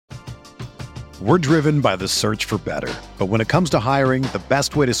We're driven by the search for better. But when it comes to hiring, the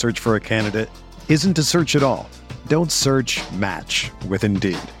best way to search for a candidate isn't to search at all. Don't search, match with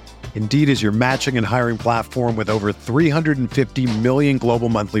Indeed. Indeed is your matching and hiring platform with over 350 million global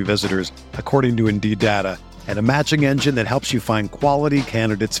monthly visitors, according to Indeed data, and a matching engine that helps you find quality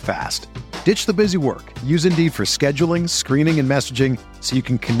candidates fast. Ditch the busy work. Use Indeed for scheduling, screening, and messaging so you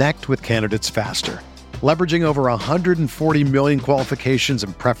can connect with candidates faster. Leveraging over 140 million qualifications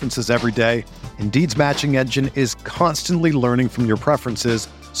and preferences every day, Indeed's matching engine is constantly learning from your preferences,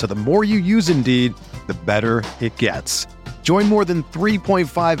 so the more you use Indeed, the better it gets. Join more than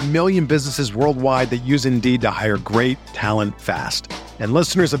 3.5 million businesses worldwide that use Indeed to hire great talent fast. And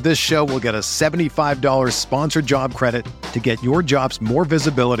listeners of this show will get a $75 sponsored job credit to get your jobs more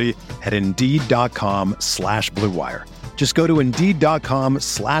visibility at Indeed.com/Blue Wire. Just go to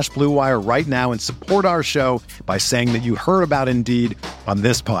Indeed.com/Blue Wire right now and support our show by saying that you heard about Indeed on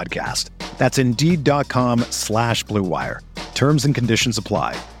this podcast. That's Indeed.com/Blue Wire. Terms and conditions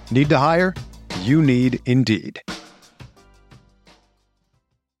apply. Need to hire? You need Indeed.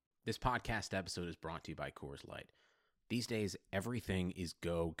 This podcast episode is brought to you by Coors Light. These days, everything is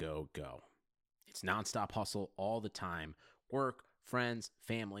go, go, go. It's nonstop hustle all the time. Work, friends,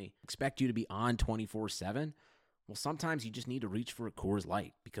 family, expect you to be on 24/7. Well, sometimes you just need to reach for a Coors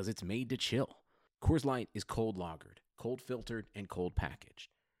Light because it's made to chill. Coors Light is cold lagered, cold filtered, and cold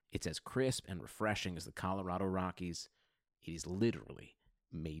packaged. It's as crisp and refreshing as the Colorado Rockies. It is literally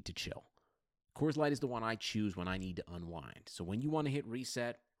made to chill. Coors Light is the one I choose when I need to unwind. So when you want to hit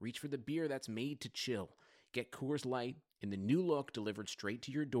reset, reach for the beer that's made to chill. Get Coors Light in the new look delivered straight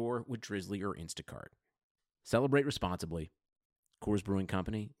to your door with Drizzly or Instacart. Celebrate responsibly. Coors Brewing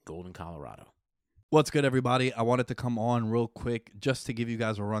Company, Golden, Colorado. What's good, everybody? I wanted to come on real quick just to give you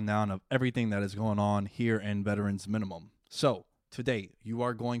guys a rundown of everything that is going on here in Veterans Minimum. So today you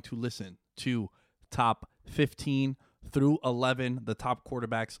are going to listen to top 15 through 11, the top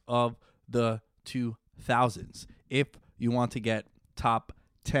quarterbacks of the 2000s. If you want to get top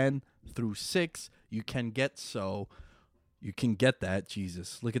 10 through 6, you can get that.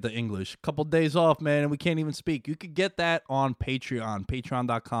 Jesus, look at the English. Couple days off, man, and we can't even speak. You could get that on Patreon,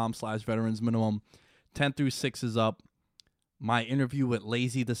 patreon.com/veteransminimum. 10 through 6 is up. My interview with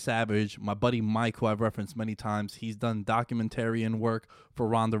Lazy the Savage, my buddy Mike, who I've referenced many times, he's done documentarian work for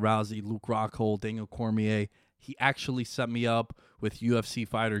Ronda Rousey, Luke Rockhold, Daniel Cormier. He actually set me up with UFC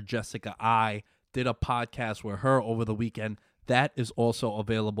fighter Jessica I. Did a podcast with her over the weekend. That is also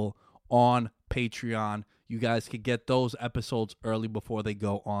available on Patreon. You guys could get those episodes early before they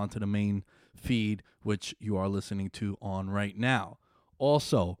go on to the main feed, which you are listening to on right now.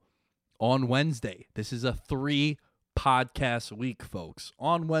 Also, on Wednesday, this is a 3-podcast week, folks.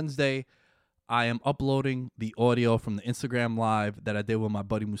 On Wednesday, I am uploading the audio from the Instagram Live that I did with my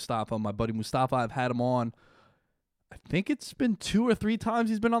buddy Mustafa. My buddy Mustafa, I've had him on. I think it's been 2 or 3 times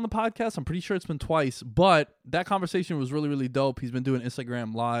he's been on the podcast. I'm pretty sure it's been twice. But that conversation was really, really dope. He's been doing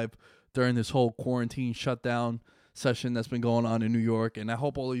Instagram Live during this whole quarantine shutdown session that's been going on in New York. And I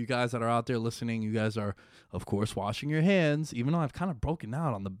hope all of you guys that are out there listening, you guys are, of course, washing your hands. Even though I've kind of broken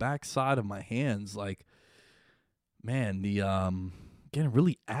out on the back side of my hands. Like, man, the getting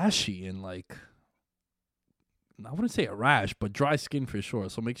really ashy and like, I wouldn't say a rash, but dry skin for sure.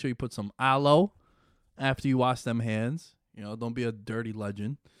 So make sure you put some aloe after you wash them hands. You know, don't be a dirty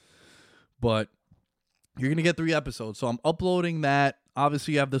legend. But you're going to get 3 episodes. So I'm uploading that.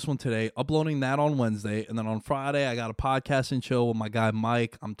 Obviously, you have this one today. Uploading that on Wednesday. And then on Friday, I got a podcast and chill with my guy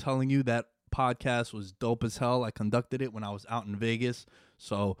Mike. I'm telling you, that podcast was dope as hell. I conducted it when I was out in Vegas.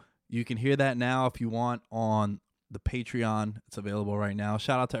 So you can hear that now if you want on the Patreon. It's available right now.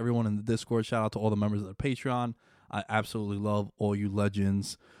 Shout out to everyone in the Discord. Shout out to all the members of the Patreon. I absolutely love all you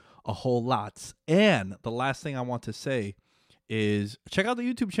legends a whole lot. And the last thing I want to say is check out the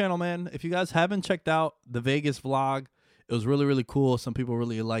YouTube channel, man. If you guys haven't checked out the Vegas vlog, it was really, really cool. Some people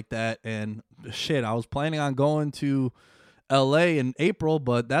really like that. And shit, I was planning on going to LA in April,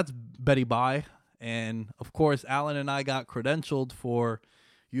 but that's Betty bye. And of course, Alan and I got credentialed for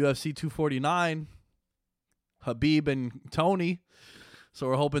UFC 249, Habib and Tony. So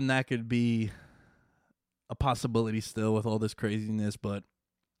we're hoping that could be a possibility still with all this craziness. But,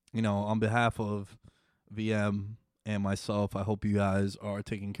 you know, on behalf of VM and myself, I hope you guys are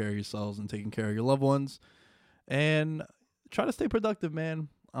taking care of yourselves and taking care of your loved ones. And try to stay productive, man.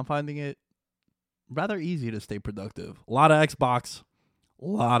 I'm finding it rather easy to stay productive. A lot of Xbox.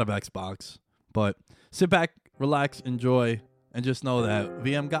 But sit back, relax, enjoy, and just know that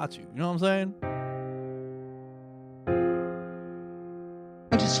VM got you. You know what I'm saying?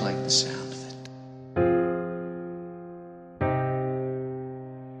 I just like the sound of it.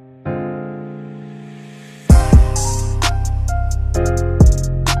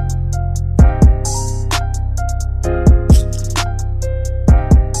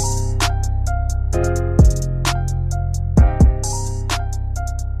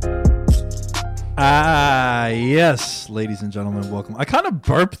 Yes, ladies and gentlemen, welcome. I kind of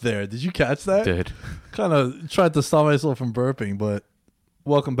burped there. Did you catch that? Did. Kind of tried to stop myself from burping, but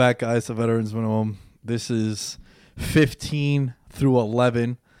welcome back, guys, to Veterans Minimum. This is 15 through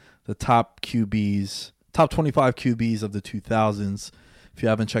 11, the top QBs, top 25 QBs of the 2000s. If you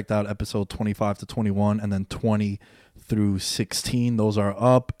haven't checked out episode 25 to 21 and then 20 through 16, those are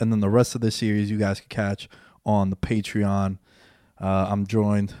up. And then the rest of the series you guys can catch on the Patreon. I'm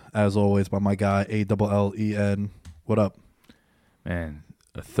joined, as always, by my guy, ALLEN. What up? Man,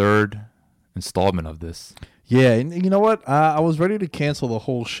 a third installment of this. Yeah, and you know what? I was ready to cancel the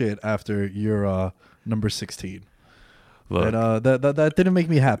whole shit after your number 16. Look, That didn't make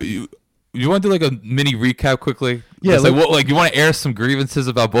me happy. you want to do like a mini recap quickly? Yeah, It's like you want to air some grievances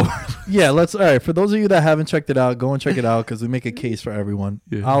about both? Yeah, let's. All right, for those of you that haven't checked it out, go and check it out because we make a case for everyone.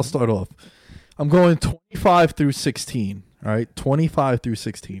 Yeah. I'll start off. I'm going 25 through 16. All right, 25 through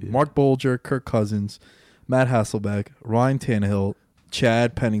 16. Yeah. Mark Bolger, Kirk Cousins, Matt Hasselbeck, Ryan Tannehill,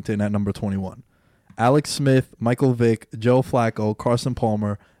 Chad Pennington at number 21. Alex Smith, Michael Vick, Joe Flacco, Carson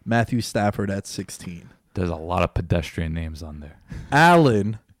Palmer, Matthew Stafford at 16. There's a lot of pedestrian names on there.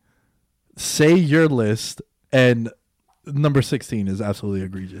 Allen, say your list, and number 16 is absolutely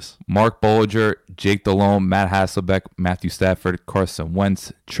egregious. Mark Bolger, Jake Delhomme, Matt Hasselbeck, Matthew Stafford, Carson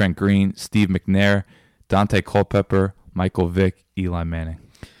Wentz, Trent Green, Steve McNair, Dante Culpepper, Michael Vick, Eli Manning.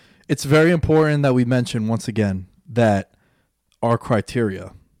 It's very important that we mention once again that our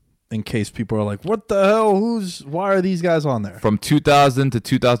criteria, in case people are like, what the hell? Why are these guys on there? From 2000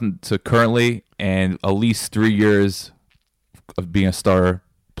 to currently, and at least 3 years of being a starter,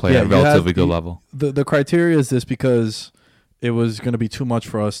 playing at a relatively good level. The criteria is this because it was going to be too much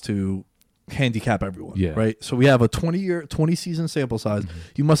for us to handicap everyone. Yeah. Right. So we have a 20 season sample size. Mm-hmm.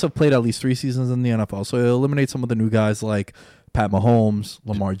 You must have played at least 3 seasons in the NFL. So it eliminates some of the new guys like Pat Mahomes,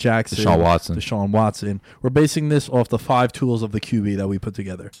 Lamar Jackson, Deshaun Watson. We're basing this off the 5 tools of the QB that we put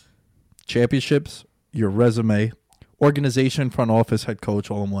together: championships, your resume, organization, front office, head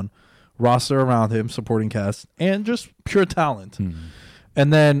coach, all in one, roster around him, supporting cast, and just pure talent. Mm-hmm.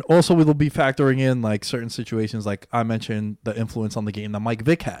 And then also we will be factoring in like certain situations, like I mentioned, the influence on the game that Mike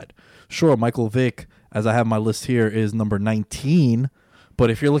Vick had. Sure, Michael Vick, as I have my list here, is number 19. But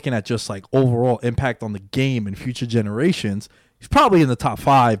if you're looking at just like overall impact on the game and future generations, he's probably in the top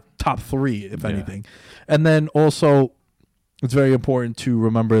 5, top 3, if anything. And then also it's very important to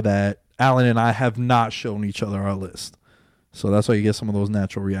remember that Allen and I have not shown each other our list. So that's why you get some of those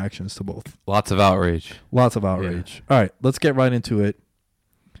natural reactions to both. Lots of outrage. All right, let's get right into it.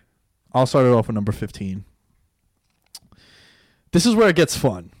 I'll start it off with number 15. This is where it gets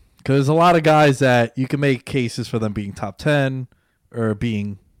fun because there's a lot of guys that you can make cases for them being top 10 or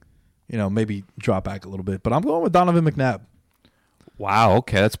being, maybe drop back a little bit. But I'm going with Donovan McNabb. Wow.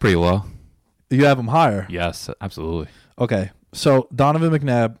 Okay, that's pretty low. You have him higher. Yes, absolutely. Okay, so Donovan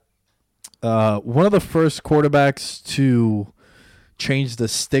McNabb, one of the first quarterbacks to change the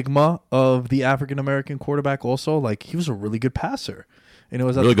stigma of the African-American quarterback also. Like, he was a really good passer. And it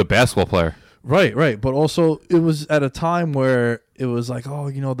was really good basketball player. Right. But also it was at a time where it was like,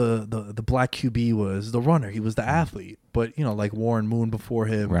 the black QB was the runner. He was the athlete. But, like Warren Moon before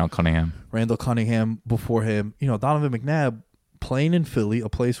him. Randall Cunningham before him. Donovan McNabb playing in Philly, a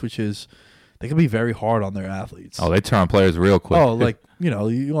place which is, they can be very hard on their athletes. Oh, they turn on players real quick. Oh, like, you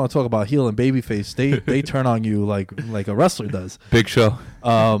want to talk about heel and babyface. They turn on you like a wrestler does. Big Show.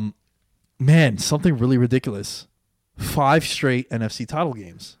 Man, something really ridiculous. 5 straight NFC title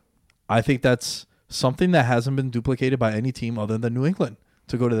games. I think that's something that hasn't been duplicated by any team other than New England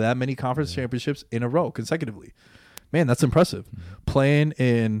to go to that many conference championships in a row consecutively. Man, that's impressive. Playing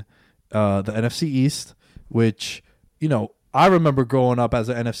in the NFC East, which, I remember growing up as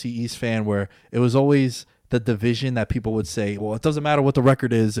an NFC East fan where it was always the division that people would say, well, it doesn't matter what the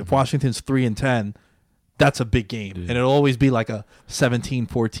record is. If Washington's 3-10, that's a big game. And it'll always be like a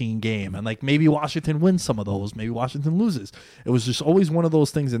 17-14 game. And like maybe Washington wins some of those. Maybe Washington loses. It was just always one of those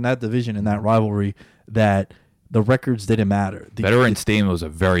things in that division, in that rivalry, that the records didn't matter. Veterans Stadium was a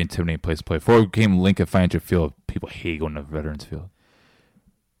very intimidating place to play. Before it became Lincoln Financial Field, people hate going to Veterans Field.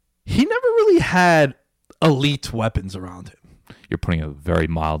 He never really had elite weapons around him. You're putting it very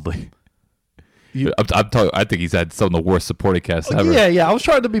mildly. I think he's had some of the worst supporting casts ever. Yeah. I was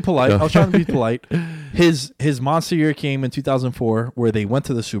trying to be polite. His monster year came in 2004, where they went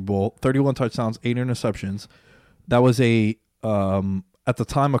to the Super Bowl, 31 touchdowns, 8 interceptions. That was at the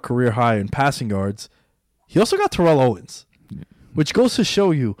time, a career high in passing yards. He also got Terrell Owens, which goes to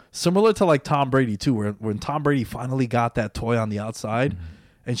show you, similar to like Tom Brady too, where when Tom Brady finally got that toy on the outside,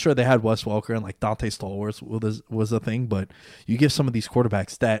 And sure, they had Wes Welker and like Dante Stallworth was a thing, but you give some of these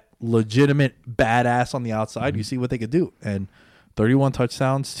quarterbacks that legitimate badass on the outside, you see what they could do. And 8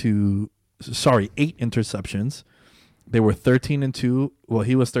 interceptions. They were 13-2. Well,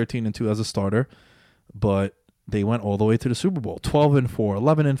 he was 13-2 as a starter, but they went all the way to the Super Bowl. 12-4,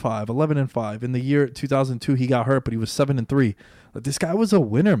 11-5, 11-5. In the year 2002, he got hurt, but he was 7-3. Like, this guy was a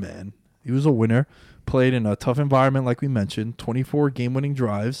winner, man. He was a winner. Played in a tough environment, like we mentioned. 24 game-winning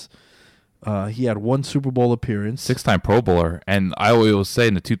drives. He had 1 Super Bowl appearance. 6-time Pro Bowler. And I always say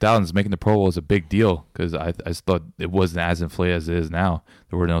in the 2000s, making the Pro Bowl was a big deal because I thought it wasn't as inflated as it is now.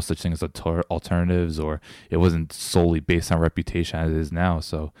 There were no such things as alternatives, or it wasn't solely based on reputation as it is now.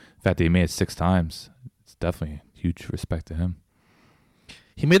 So the fact that he made it 6 times, it's definitely huge respect to him.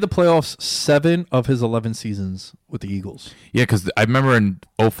 He made the playoffs 7 of his 11 seasons with the Eagles. Yeah, because I remember in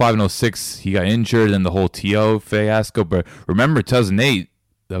 05 and 06, he got injured and the whole T.O. fiasco. But remember 2008,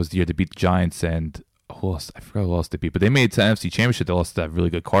 that was the year to beat the Giants, and who else? I forgot who else they beat. But they made it to the NFC Championship. They lost to that really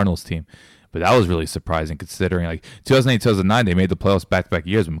good Cardinals team. But that was really surprising considering, like, 2008, 2009, they made the playoffs back-to-back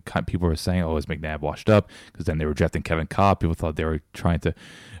years when people were saying, oh, is McNabb washed up? Because then they were drafting Kevin Kolb. People thought they were trying to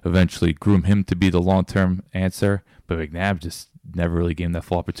eventually groom him to be the long-term answer. But McNabb just never really gave him that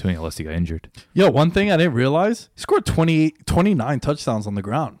full opportunity unless he got injured. Yo, one thing I didn't realize, he scored 29 touchdowns on the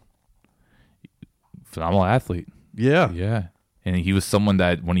ground. Phenomenal athlete. Yeah. Yeah. And he was someone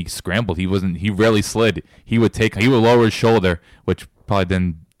that when he scrambled, he rarely slid. He would lower his shoulder, which probably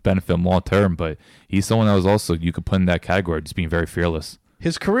didn't benefit him long term, but he's someone that was also, you could put in that category, just being very fearless.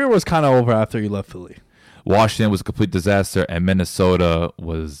 His career was kind of over after he left Philly. Washington was a complete disaster, and Minnesota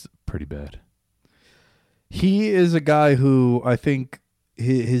was pretty bad. He is a guy who I think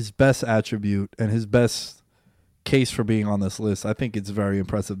his best attribute and his best case for being on this list, I think it's very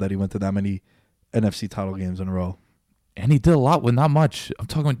impressive that he went to that many NFC title games in a row. And he did a lot with not much. I'm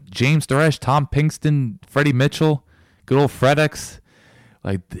talking about James Thresh, Tom Pinkston, Freddie Mitchell, good old FredEx.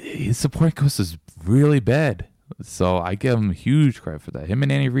 Like, his support cost is really bad. So I give him huge credit for that. Him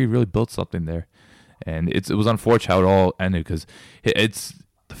and Andy Reid really built something there. And it was unfortunate how it all ended because it's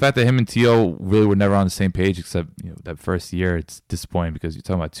the fact that him and T.O. really were never on the same page except that first year. It's disappointing because you're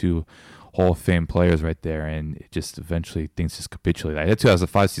talking about 2 Hall of Fame players right there, and it just eventually things just capitulate. I had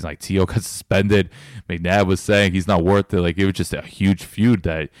 2005 season, like T.O. got suspended. McNabb was saying he's not worth it. Like, it was just a huge feud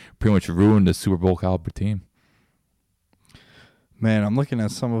that pretty much ruined the Super Bowl caliber team. Man, I'm looking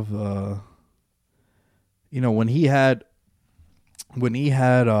at some of when he had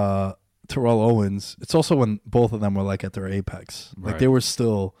Terrell Owens, it's also when both of them were like at their apex. Like, they were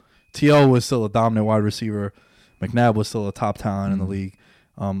still, T.O. was still a dominant wide receiver. McNabb was still a top talent in the league.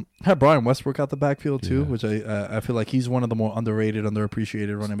 Had Brian Westbrook out the backfield too, which I feel like he's one of the more underrated,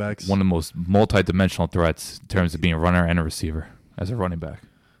 underappreciated running backs. One of the most multi-dimensional threats in terms of being a runner and a receiver as a running back.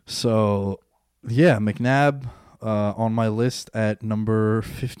 So, yeah, McNabb on my list at number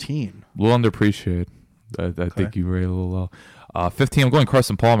 15. A little underappreciated. I think you rated a little low. 15, I'm going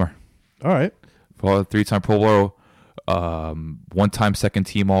Carson Palmer. All right. 3-time Pro Bowl, 1-time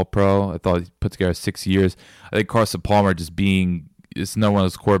second-team All-Pro. I thought he put together 6 years. I think Carson Palmer it's not one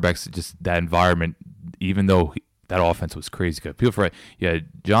of those quarterbacks, just that environment, even though that offense was crazy good. People forget,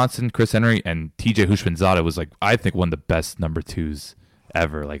 Johnson, Chris Henry, and TJ Houshmandzadeh was, like, I think one of the best number 2s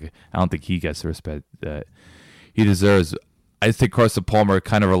ever. Like, I don't think he gets the respect that he deserves. I just think Carson Palmer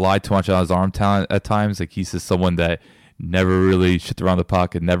kind of relied too much on his arm talent at times. Like, he's just someone that never really shit around the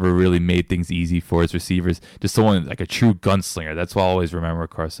pocket, never really made things easy for his receivers. Just someone like a true gunslinger. That's why I always remember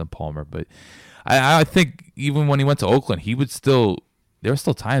Carson Palmer. But I think even when he went to Oakland, there were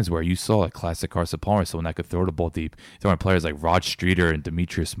still times where you saw like classic Carson Palmer, someone that could throw the ball deep. Throwing players like Rod Streeter and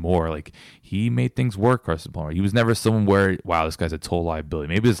Demetrius Moore, like, he made things work. Carson Palmer. He was never someone where, wow, this guy's a total liability.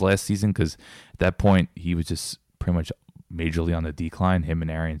 Maybe his last season, because at that point he was just pretty much majorly on the decline. Him and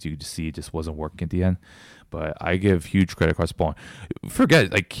Arians, you could just see it just wasn't working at the end. But I give huge credit to Carson Palmer.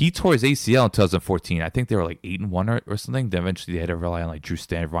 Forget, like, he tore his ACL in 2014. I think they were like 8-1 or something. Then eventually they had to rely on like Drew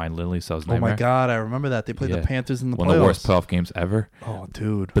Stanford, Ryan Lindley. So it was oh my God, I remember that. They played the Panthers in the playoffs. One of the worst playoff games ever. Oh,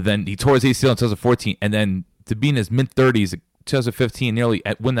 dude. But then he tore his ACL in 2014, and then to be in his mid-30s, 2015, nearly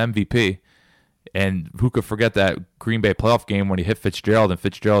win the MVP. And who could forget that Green Bay playoff game when he hit Fitzgerald, and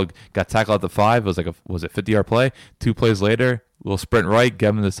Fitzgerald got tackled at the 5. It was like a 50-yard play. 2 plays later, little sprint right, give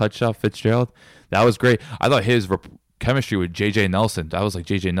him the touchdown, Fitzgerald. That was great. I thought his chemistry with J.J. Nelson, that was like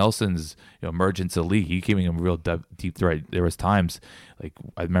J.J. Nelson's emergence to the league. He came in a real deep threat. There was times, like,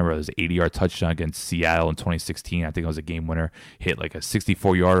 I remember it was an 80-yard touchdown against Seattle in 2016. I think it was a game winner. Hit like a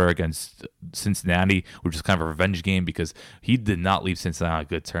 64-yarder against Cincinnati, which was kind of a revenge game because he did not leave Cincinnati on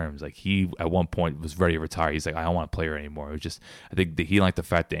good terms. Like he at one point was ready to retire. He's like, I don't want to play here anymore. It was just, I think that he liked the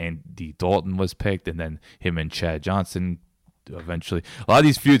fact that Andy Dalton was picked, and then him and Chad Johnson eventually. A lot of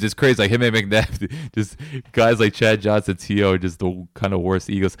these feuds, it's crazy. Like him and McNabb, just guys like Chad Johnson, T.O., just the kind of worst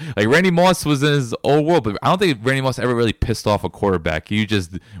Eagles. Like Randy Moss was in his own world, but I don't think Randy Moss ever really pissed off a quarterback. He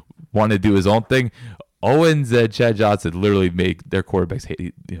just wanted to do his own thing. Owens and Chad Johnson literally make their quarterbacks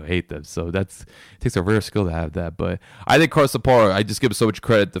hate them. So it takes a rare skill to have that. But I think Carson Palmer, I just give him so much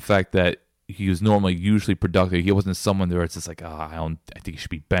credit the fact that he was usually productive. He wasn't someone where it's just like, I think he should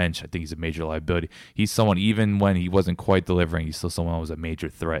be benched. I think he's a major liability. He's someone, even when he wasn't quite delivering, he's still someone who was a major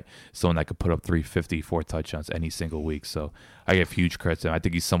threat. Someone that could put up 350, 4 touchdowns any single week. So I give huge credit to him. I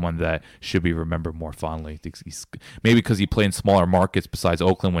think he's someone that should be remembered more fondly. I think he's maybe because he played in smaller markets besides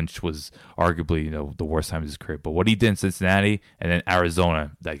Oakland, which was arguably the worst time of his career. But what he did in Cincinnati and then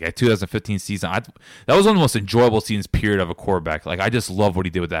Arizona, like that 2015 season, that was one of the most enjoyable seasons period of a quarterback. Like I just love what he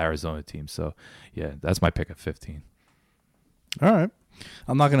did with the Arizona team. So yeah, that's my pick at 15. All right,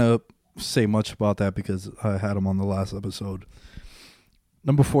 I'm not gonna say much about that because I had him on the last episode.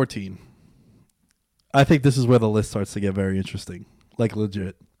 Number 14. I think this is where the list starts to get very interesting. Like,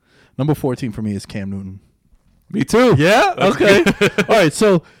 legit. Number 14 for me is Cam Newton. Me too. Yeah? Okay. All right,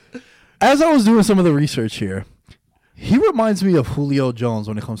 so as I was doing some of the research here, he reminds me of Julio Jones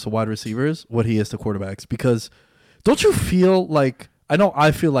when it comes to wide receivers, what he is to quarterbacks. Because don't you feel like,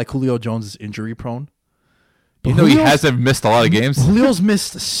 I feel like Julio Jones is injury prone. You know, he hasn't missed a lot of games. Julio's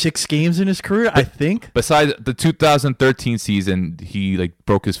missed 6 games in his career, I think. Besides the 2013 season, he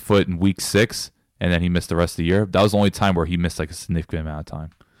broke his foot in week 6. And then he missed the rest of the year. That was the only time where he missed a significant amount of time.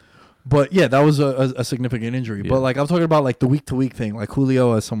 But yeah, that was a significant injury. Yeah. But I'm talking about the week-to-week thing. Like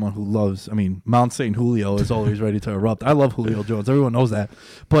Julio, as someone who loves, Mount St. Julio is always ready to erupt. I love Julio Jones. Everyone knows that.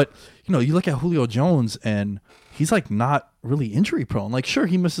 But you look at Julio Jones and he's not really injury prone. Sure,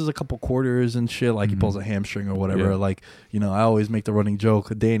 he misses a couple quarters and shit. He pulls a hamstring or whatever. Yeah. I always make the running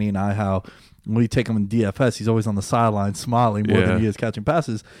joke, Danny and I, how when we take him in DFS, he's always on the sideline smiling more than he is catching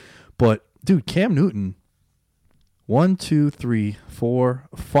passes. But dude, Cam Newton, 1, 2, 3, 4,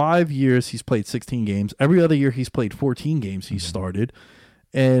 5 years he's played 16 games. Every other year he's played 14 games he started.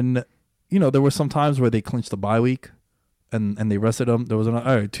 And, there were some times where they clinched the bye week and they rested him. There was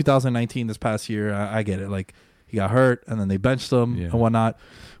 2019 this past year, I get it. He got hurt and then they benched him and whatnot.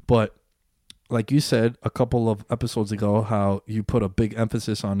 But like you said a couple of episodes ago, how you put a big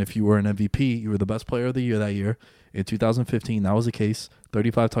emphasis on if you were an MVP, you were the best player of the year that year. In 2015, that was the case.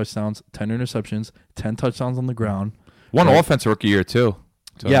 35 touchdowns, 10 interceptions, 10 touchdowns on the ground. One offensive rookie year, too.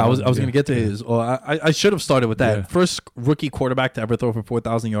 So yeah, I was going to get to his. I should have started with that. Yeah. First rookie quarterback to ever throw for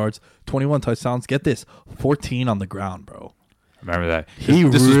 4,000 yards, 21 touchdowns. Get this, 14 on the ground, bro. Remember that.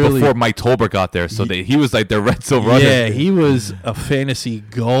 This was before Mike Tolbert got there, so he was their red silver runner. Yeah, he was a fantasy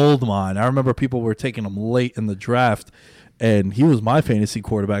gold mine. I remember people were taking him late in the draft, and he was my fantasy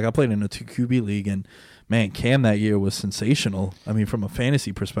quarterback. I played in a 2 QB league, and man, Cam that year was sensational. From a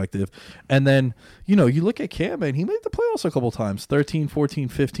fantasy perspective. And then, you look at Cam, and he made the playoffs a couple times. 13, 14,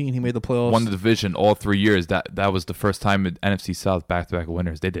 15, he made the playoffs. Won the division all 3 years. That was the first time in NFC South back-to-back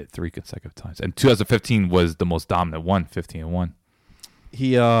winners. They did 3 consecutive times. And 2015 was the most dominant one, 15-1.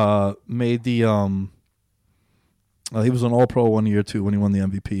 He made the he was an All-Pro 1 year, too, when he won the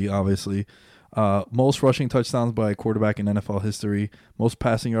MVP, obviously. Most rushing touchdowns by a quarterback in NFL history. Most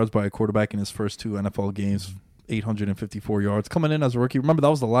passing yards by a quarterback in his first 2 NFL games. 854 yards. Coming in as a rookie. Remember, that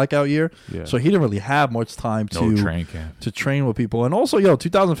was the lockout year. Yeah. So he didn't really have much time to train with people. And also,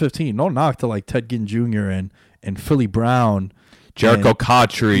 2015, no knock to Ted Ginn Jr. and Philly Brown. Jericho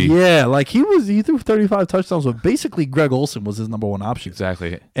Cotchery. Yeah, he threw 35 touchdowns, but basically Greg Olsen was his number 1 option.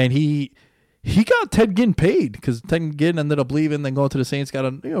 Exactly. And he got Ted Ginn paid because Ted Ginn ended up leaving, then going to the Saints, got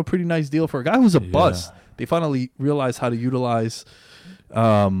a pretty nice deal for a guy who's a bust. They finally realized how to utilize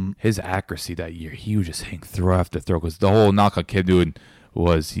his accuracy that year. He was just hitting throw after throw because the whole knock on Cam Newton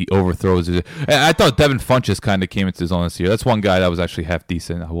was he overthrows it. And I thought Devin Funchess kind of came into his own this year. That's one guy that was actually half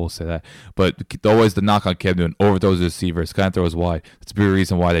decent. I will say that. But always the knock on Cam Newton, overthrows the receivers, kind of throws wide. That's a big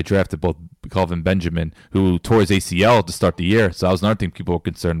reason why they drafted both Kelvin Benjamin, who tore his ACL to start the year. So that was another thing people were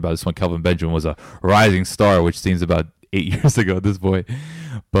concerned about. This one, Kelvin Benjamin was a rising star, which seems about 8 years ago at this point.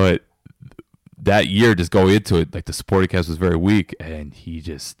 But that year, just going into it, the supporting cast was very weak, and he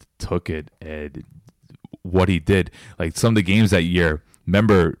just took it. And what he did, some of the games that year,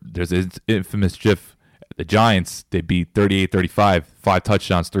 remember, there's an infamous GIF. The Giants, they beat 38-35, 5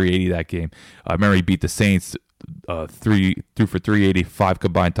 touchdowns, 380 that game. I remember he beat the Saints, 3 for 380, 5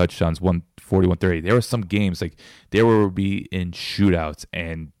 combined touchdowns, 140, 130. There were some games they would be in shootouts,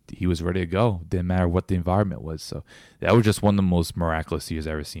 and he was ready to go. Didn't matter what the environment was. So that was just one of the most miraculous years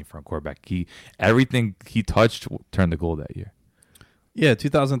I've ever seen from a quarterback. Everything he touched turned to gold that year. Yeah,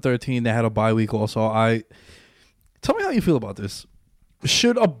 2013, they had a bye week also. Tell me how you feel about this.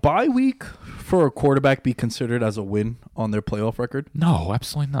 Should a bye week for a quarterback be considered as a win on their playoff record? No,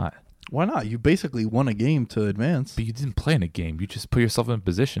 absolutely not. Why not? You basically won a game to advance. But you didn't play in a game. You just put yourself in a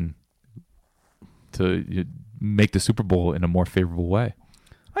position to make the Super Bowl in a more favorable way.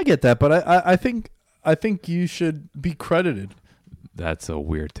 I get that, but I think you should be credited. That's a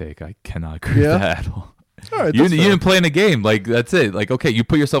weird take. I cannot agree with that at all. All right, you didn't play in a game. Like, that's it. Like, okay, you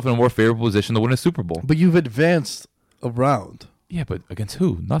put yourself in a more favorable position to win a Super Bowl. But you've advanced a round. Yeah, but against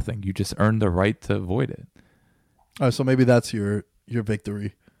who? Nothing. You just earned the right to avoid it. All right, so maybe that's your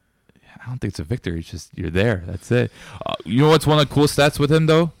victory. I don't think it's a victory. It's just you're there. That's it. You know what's one of the cool stats with him,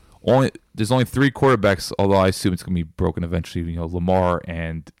 though? There's only 3 quarterbacks, although I assume it's going to be broken eventually. You know, Lamar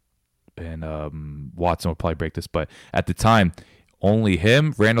and Watson will probably break this. But at the time, only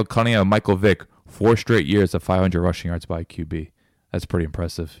him, Randall Cunningham, and Michael Vick, 4 straight years of 500 rushing yards by QB. That's pretty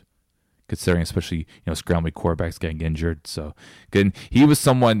impressive, considering especially, scrambling quarterbacks getting injured. So, again, he was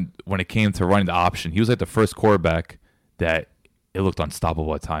someone, when it came to running the option, he was like the first quarterback that it looked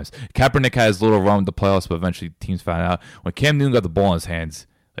unstoppable at times. Kaepernick had his little run with the playoffs, but eventually teams found out. When Cam Newton got the ball in his hands,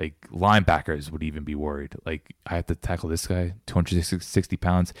 like, linebackers would even be worried. Like, I have to tackle this guy, 260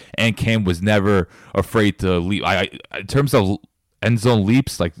 pounds. And Cam was never afraid to leap. In terms of end zone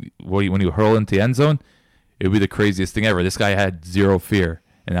leaps, like when you hurl into the end zone, it would be the craziest thing ever. This guy had zero fear,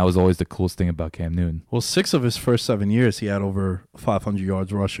 and that was always the coolest thing about Cam Newton. Well, 6 of his first 7 years, he had over 500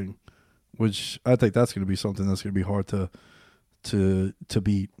 yards rushing, which I think that's going to be something that's going to be hard to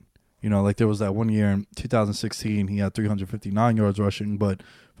beat. Like there was that one year in 2016, he had 359 yards rushing, but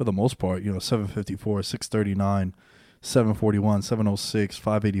for the most part, 754, 639, 741, 706,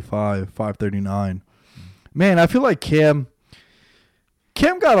 585, 539. Man, I feel like Cam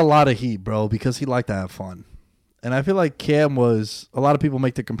got a lot of heat, bro, because he liked to have fun. And I feel like Cam was, a lot of people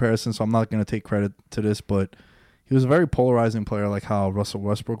make the comparison, so I'm not going to take credit to this, but he was a very polarizing player like how Russell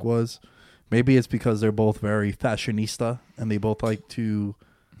Westbrook was. Maybe it's because they're both very fashionista and they both like to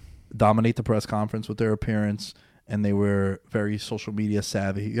dominate the press conference with their appearance, and they were very social media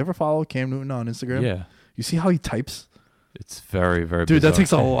savvy. You ever follow Cam Newton on Instagram? Yeah. You see how he types? It's very, very Dude, bizarre. that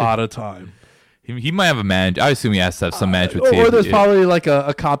takes a lot of time. He might have a manager. I assume he has to have some management team. Or there's probably like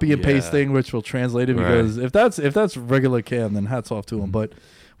a copy and paste thing which will translate it, because Right. if that's regular Cam, then hats off to him. But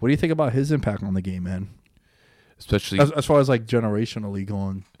what do you think about his impact on the game, man? Especially As far as like generationally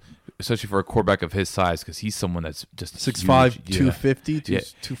going. Especially for a quarterback of his size, because he's someone that's just 6'5", huge. 250, Yeah.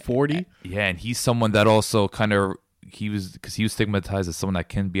 240. Yeah, and he's someone that also kind of he was stigmatized as someone that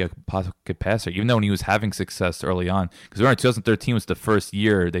can be a pocket passer, even though when he was having success early on. Because remember, 2013 was the first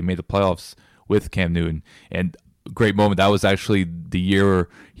year they made the playoffs with Cam Newton, and great moment. That was actually the year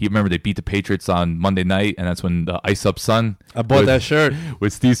they beat the Patriots on Monday night, and that's when the Ice Up Sun. I bought that shirt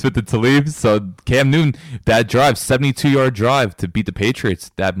with Steve Smith and Talib. So Cam Newton, that drive, 72-yard drive to beat the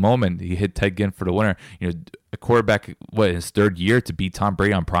Patriots. That moment, he hit Ted Ginn for the winner. A quarterback, in his 3rd year to beat Tom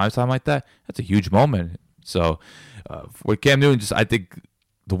Brady on primetime like that, that's a huge moment. So with Cam Newton, I think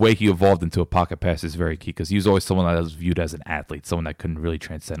the way he evolved into a pocket pass is very key, because he was always someone that was viewed as an athlete, someone that couldn't really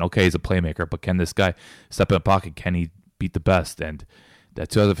transcend. Okay, he's a playmaker, but can this guy step in the pocket? Can he beat the best? And that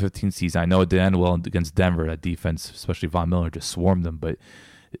 2015 season, I know it didn't end well against Denver. That defense, especially Von Miller, just swarmed them. But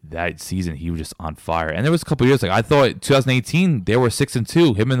that season, he was just on fire. And there was a couple of years, like I thought 2018, they were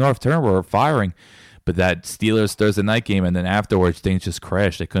 6-2. Him and North Turner were firing. But that Steelers Thursday night game, and then afterwards, things just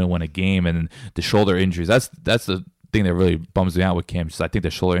crashed. They couldn't win a game, and the shoulder injuries. That's the thing that really bums me out with Cam. I think the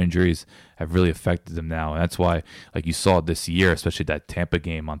shoulder injuries have really affected him now, and that's why, like you saw this year, especially that Tampa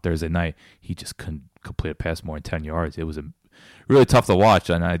game on Thursday night, he just couldn't complete a pass more than 10 yards. It was really tough to watch,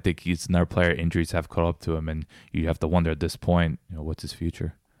 and I think he's another player injuries have caught up to him, and you have to wonder at this point, what's his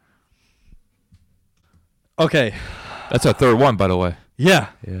future. Okay, that's our 3rd one, by the way. Yeah.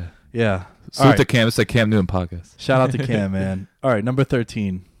 Salute right. to Cam. It's like Cam Newton podcast. Shout out to Cam, man. All right, number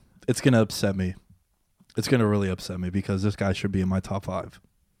 13. It's gonna upset me. It's going to really upset me, because this guy should be in my top 5.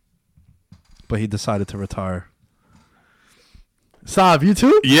 But he decided to retire. Sav, you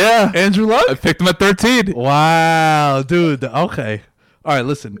too? Yeah. Andrew Luck? I picked him at 13. Wow, dude. Okay. All right,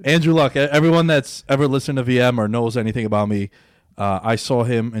 listen. Andrew Luck, everyone that's ever listened to VM or knows anything about me, I saw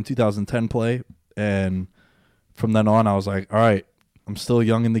him in 2010 play. And from then on, I was like, all right, I'm still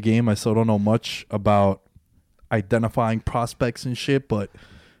young in the game. I still don't know much about identifying prospects and shit, but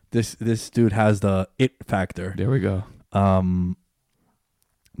This dude has the it factor. There we go. The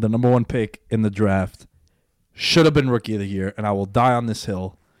number 1 pick in the draft should have been Rookie of the Year, and I will die on this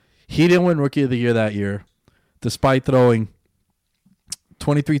hill. He didn't win Rookie of the Year that year, despite throwing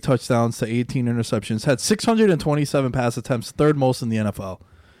 23 touchdowns to 18 interceptions, had 627 pass attempts, third most in the NFL.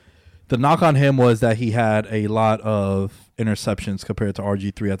 The knock on him was that he had a lot of interceptions compared to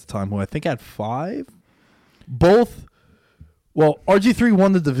RG3 at the time, who I think had 5. RG3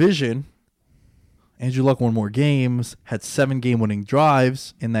 won the division. Andrew Luck won more games, had 7 game-winning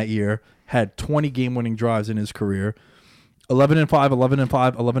drives in that year, had 20 game-winning drives in his career. 11-5,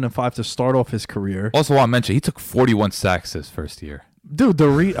 11-5, 11-5 to start off his career. Also, want to mention, he took 41 sacks his first year. Dude,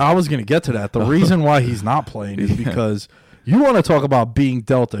 I was going to get to that. The reason why he's not playing is because you want to talk about being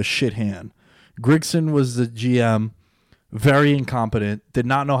dealt a shit hand. Grigson was the GM, very incompetent, did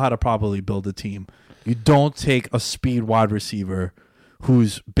not know how to properly build a team. You don't take a speed wide receiver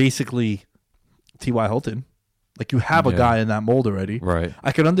who's basically T.Y. Hilton. Like, you have a guy in that mold already. Right.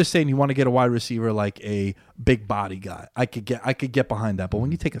 I could understand you want to get a wide receiver like a big body guy. I could get behind that. But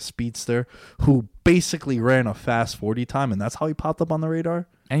when you take a speedster who basically ran a fast 40 time, and that's how he popped up on the radar.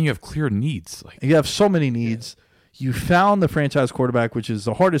 And you have clear needs. Like, you have so many needs. You found the franchise quarterback, which is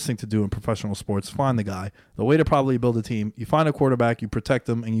the hardest thing to do in professional sports. Find the guy. The way to probably build a team, you find a quarterback, you protect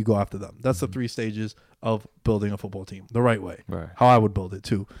them, and you go after them. That's the 3 stages of building a football team. The right way. Right. How I would build it,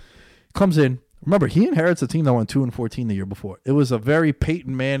 too. Comes in. Remember, he inherits a team that went 2-14 the year before. It was a very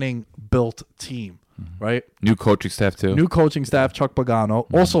Peyton Manning built team, right? New coaching staff too. New coaching staff. Chuck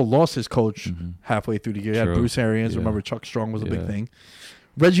Pagano also lost his coach halfway through the year. He had Bruce Arians. Remember, Chuck Strong was a big thing.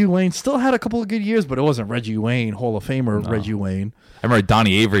 Reggie Wayne still had a couple of good years, but it wasn't Reggie Wayne, Hall of Famer Reggie Wayne. I remember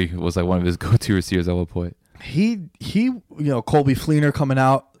Donnie Avery was like one of his go-to receivers at one point. He Colby Fleener coming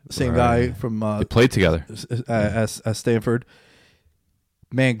out, same guy from they played together at Stanford.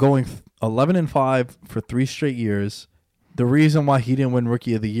 Man, going 11-5 for 3 straight years. The reason why he didn't win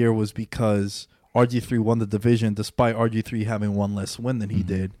Rookie of the Year was because RG3 won the division, despite RG3 having one less win than he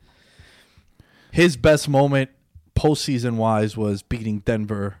did. His best moment postseason-wise was beating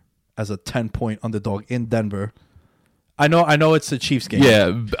Denver as a 10-point underdog in Denver. I know it's the Chiefs game.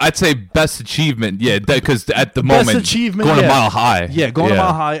 Yeah, I'd say best achievement. Yeah, because at the moment, achievement, going a mile high. Yeah, going a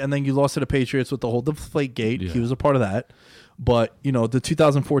mile high, and then you lost to the Patriots with the whole deflate gate. He was a part of that. But, the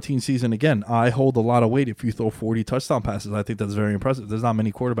 2014 season, again, I hold a lot of weight if you throw 40 touchdown passes. I think that's very impressive. There's not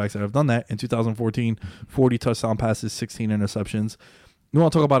many quarterbacks that have done that. In 2014, 40 touchdown passes, 16 interceptions. You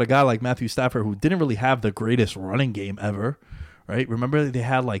want to talk about a guy like Matthew Stafford, who didn't really have the greatest running game ever, right? Remember they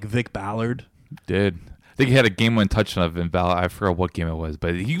had, like, Vic Ballard? Did. I think he had a game-winning touchdown of Ballard. I forgot what game it was,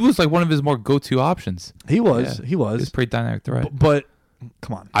 but he was, like, one of his more go-to options. He was. He was. He was pretty dynamic threat. But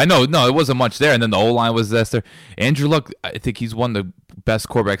come on. I know. No, it wasn't much there. And then the O-line was there. Andrew Luck, I think he's one of the best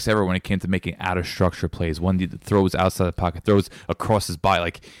quarterbacks ever when it came to making out-of-structure plays. One that throws outside the pocket, throws across his body.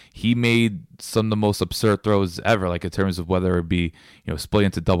 Like, he made some of the most absurd throws ever, like, in terms of whether it be, split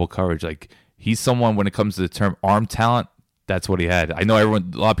into double coverage. Like, he's someone, when it comes to the term arm talent, that's what he had. I know a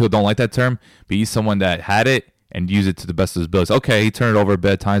lot of people don't like that term, but he's someone that had it and used it to the best of his abilities. Okay, he turned it over a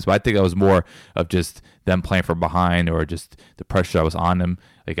bit at times, but I think that was more of just them playing from behind or just the pressure that was on him.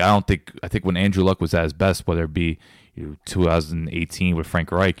 Like, I think when Andrew Luck was at his best, whether it be 2018 with Frank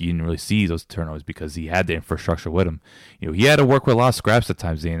Reich, you didn't really see those turnovers because he had the infrastructure with him. He had to work with a lot of scraps at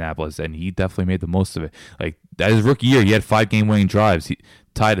times in Indianapolis, and he definitely made the most of it. Like, that his rookie year, he had 5 game-winning drives. He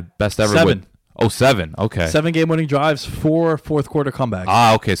tied the best ever 7. with 7. Okay. 7 game-winning drives, 4 fourth-quarter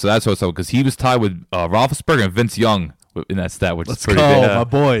comebacks. Okay, so that's what's up, because he was tied with Roethlisberger and Vince Young in that stat, which Let's is pretty go, good. my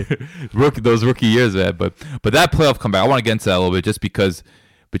boy. Those rookie years, man. But that playoff comeback, I want to get into that a little bit, just because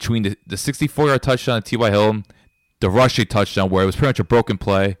between the 64-yard touchdown to T.Y. Hilton, the rushing touchdown where it was pretty much a broken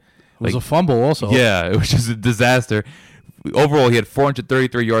play. It was a fumble also. Yeah, it was just a disaster. Overall, he had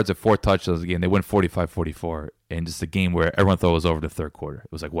 433 yards and 4 touchdowns again. They went 45-44, and just a game where everyone thought it was over the third quarter.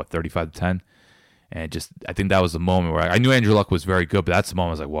 It was like, 35-10? And I think that was the moment where I knew Andrew Luck was very good, but that's the moment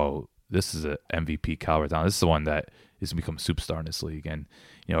I was like, whoa, this is an MVP caliber talent. This is the one that is going to become a superstar in this league. And,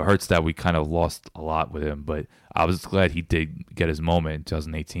 it hurts that we kind of lost a lot with him, but I was glad he did get his moment in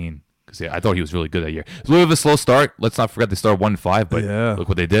 2018 because I thought he was really good that year. It was a little bit of a slow start. Let's not forget they started 1-5, but look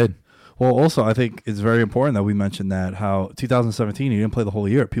what they did. Well, also, I think it's very important that we mentioned that how 2017, he didn't play the whole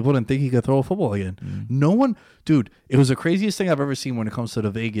year. People didn't think he could throw a football again. No one, dude, it was the craziest thing I've ever seen when it comes to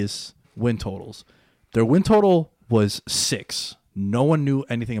the Vegas win totals. Their win total was 6. No one knew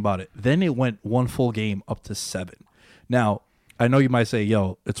anything about it. Then it went one full game up to 7. Now, I know you might say,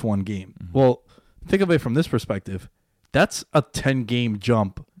 yo, it's one game. Well, think of it from this perspective. That's a 10-game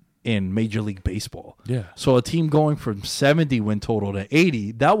jump in Major League Baseball. Yeah. So a team going from 70 win total to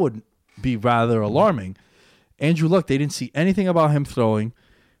 80, that would be rather alarming. Andrew Luck, they didn't see anything about him throwing.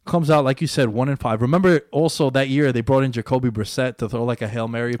 comes out, like you said, 1-5. Remember also that year they brought in Jacoby Brissett to throw like a Hail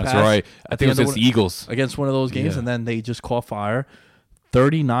Mary pass. That's right. I think it was against the Eagles. Against one of those games, and then they just caught fire.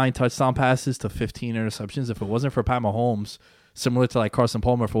 39 touchdown passes to 15 interceptions. If it wasn't for Pat Mahomes, similar to like Carson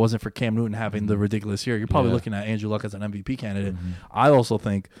Palmer, if it wasn't for Cam Newton having the ridiculous year, you're probably looking at Andrew Luck as an MVP candidate. I also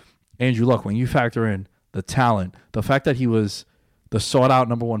think Andrew Luck, when you factor in the talent, the fact that he was the sought-out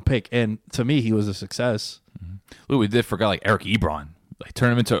number 1 pick, and to me, he was a success. Look, we did forget like Eric Ebron. Like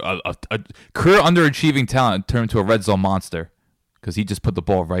turn him into a career underachieving talent, turn him into a red zone monster because he just put the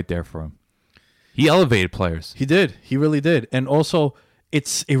ball right there for him. He elevated players. He did. He really did. And also,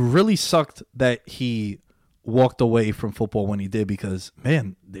 it really sucked that he walked away from football when he did because,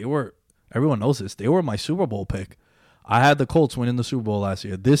 man, everyone knows this, they were my Super Bowl pick. I had the Colts winning the Super Bowl last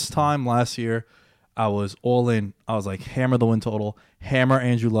year. This time last year, I was all in. I was like, hammer the win total, hammer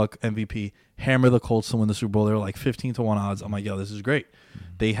Andrew Luck MVP, hammer the Colts to win the Super Bowl. They were like 15-1 odds. I'm like, yo, this is great.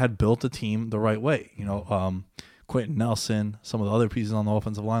 They had built the team the right way. You know, Quentin Nelson, some of the other pieces on the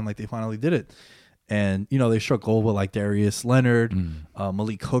offensive line, like they finally did it. And, you know, they struck gold with like Darius Leonard.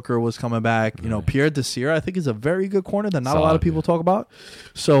 Malik Hooker was coming back. You know, Pierre Desir, I think, is a very good corner that not a lot of people talk about.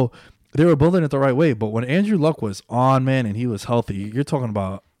 So they were building it the right way. But when Andrew Luck was on, man, and he was healthy, you're talking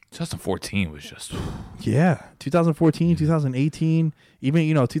about 2014 was just 2014, 2018,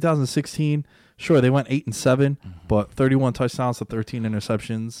 even 2016. Sure, they went 8-7, but 31 touchdowns to 13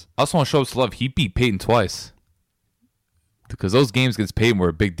 interceptions. I also want to show us love. He beat Peyton twice because those games against Peyton were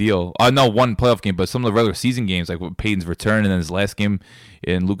a big deal. No, one playoff game, but some of the regular season games, like with Peyton's return and then his last game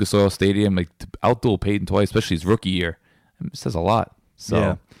in Lucas Oil Stadium, like to outduel Peyton twice, especially his rookie year, it says a lot. So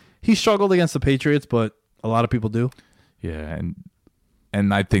yeah, he struggled against the Patriots, but a lot of people do. Yeah,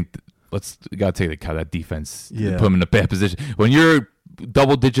 and I think you gotta take the cut that defense. Yeah. Put him in a bad position when you're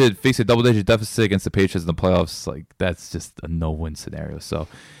face a double digit deficit against the Patriots in the playoffs. Like that's just a no win scenario. So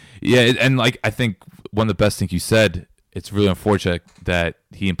yeah, and like I think one of the best things you said, it's really unfortunate that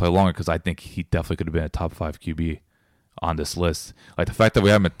he didn't play longer because I think he definitely could have been a top 5 QB on this list. Like the fact that we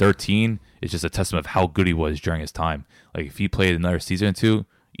have him at 13 is just a testament of how good he was during his time. Like if he played another season or two,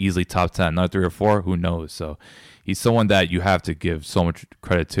 easily top 10, another 3 or 4, who knows? So he's someone that you have to give so much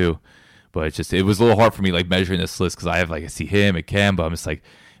credit to. But it was a little hard for me like measuring this list because I see him and Cam, but I'm just like,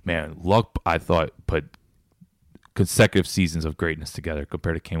 man, Luck I thought put consecutive seasons of greatness together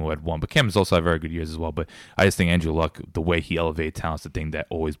compared to Cam who had one. But Cam has also had very good years as well. But I just think Andrew Luck, the way he elevated talent's the thing that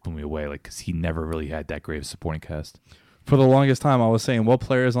always blew me away. Like because he never really had that great of a supporting cast. For the longest time, I was saying, what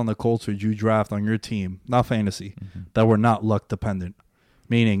players on the Colts would you draft on your team, not fantasy, that were not Luck dependent?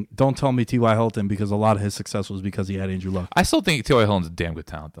 Meaning, don't tell me T.Y. Hilton because a lot of his success was because he had Andrew Luck. I still think T.Y. Hilton's a damn good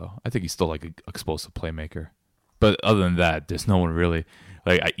talent, though. I think he's still like an explosive playmaker. But other than that, there's no one really.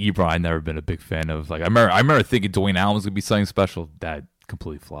 Like Ebron, I've never been a big fan of. Like I remember thinking Dwayne Allen was gonna be something special. That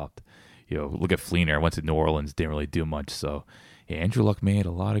completely flopped. Look at Fleener. Went to New Orleans, didn't really do much. So, yeah, Andrew Luck made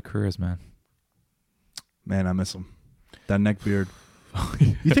a lot of careers, man. Man, I miss him. That neck beard.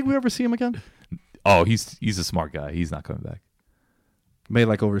 You think we ever see him again? Oh, he's a smart guy. He's not coming back. Made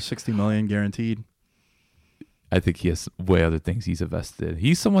like over $60 million guaranteed. I think he has way other things he's invested in.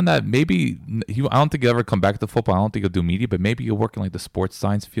 He's someone that maybe I don't think he'll ever come back to football. I don't think he'll do media, but maybe he'll work in like the sports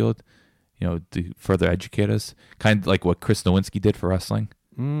science field, to further educate us. Kind of like what Chris Nowinski did for wrestling.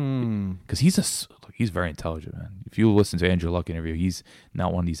 Because he's very intelligent, man. If you listen to Andrew Luck interview, he's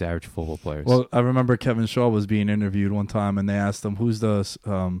not one of these average football players. Well, I remember Kevin Shaw was being interviewed one time, and they asked him, has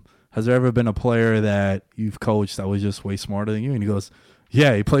there ever been a player that you've coached that was just way smarter than you? And he goes,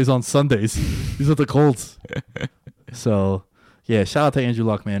 yeah, he plays on Sundays. He's with the Colts. So, yeah, shout out to Andrew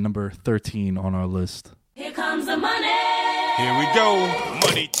Luck, man, number 13 on our list. Here comes the money. Here we go.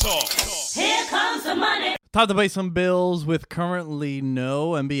 Money talk. Here comes the money. Time to pay some bills with currently no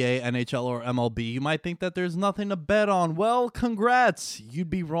NBA, NHL, or MLB. You might think that there's nothing to bet on. Well, congrats. You'd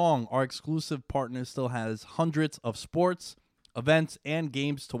be wrong. Our exclusive partner still has hundreds of sports, events, and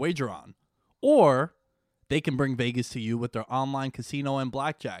games to wager on. Or they can bring Vegas to you with their online casino and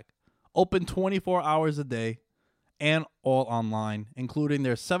blackjack. Open 24 hours a day and all online, including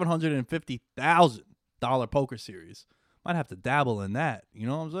their $750,000 poker series. Might have to dabble in that. You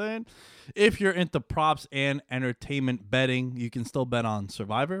know what I'm saying? If you're into props and entertainment betting, you can still bet on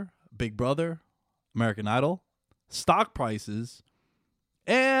Survivor, Big Brother, American Idol, stock prices,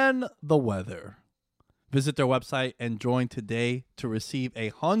 and the weather. Visit their website and join today to receive a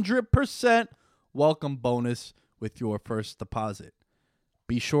 100% welcome bonus with your first deposit.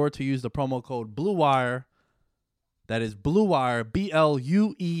 Be sure to use the promo code BLUEWIRE. That is BLUEWIRE,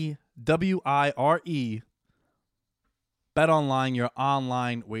 BLUEWIRE. Bet Online, your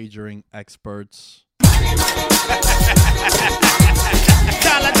online wagering experts.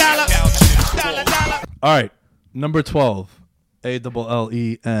 All right, number 12,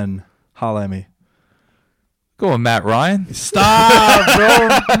 ALLEN. Holla at me. Go with Matt Ryan.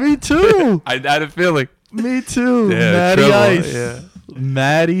 Stop, bro. Me too. I had a feeling. Me too. Yeah, Matty trouble, Ice. yeah.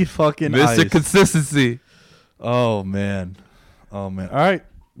 Matty fucking Mr. Ice. Consistency. Oh, man. All right.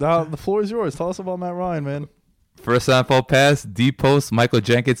 The floor is yours. Tell us about Matt Ryan, man. First NFL pass, deep post, Michael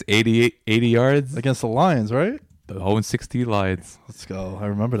Jenkins, 80 yards. Against the Lions, right? The 0-16 Lions. Let's go. I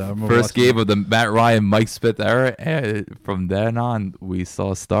remember that. I remember First watching game of the Matt Ryan, Mike Smith era. And from then on, we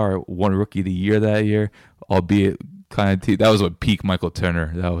saw a star. One rookie of the year that year, albeit kind of that was what peak Michael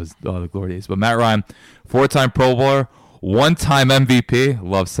Turner. That was all the glory days. But Matt Ryan, 4-time Pro Bowler, 1-time MVP.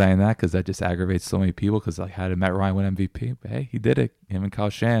 Love saying that because that just aggravates so many people because I had Matt Ryan win MVP. But hey, he did it. Him and Kyle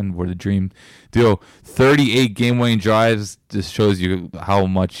Shanahan were the dream duo. 38 game-winning drives just shows you how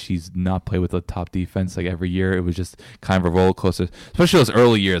much he's not played with a top defense. Like every year, it was just kind of a roller coaster, especially those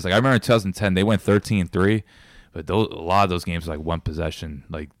early years. Like I remember in 2010, they went 13-3, but a lot of those games were like one possession.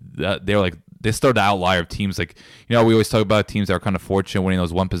 Like they were like they started the outlier of teams. Like we always talk about teams that are kind of fortunate winning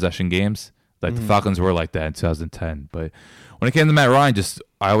those one possession games. Like the Falcons were like that in 2010. But when it came to Matt Ryan,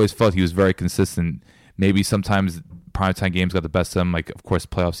 I always felt he was very consistent. Maybe sometimes primetime games got the best of him. Like, of course,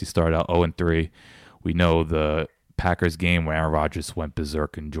 playoffs, he started out 0-3. We know the Packers game where Aaron Rodgers went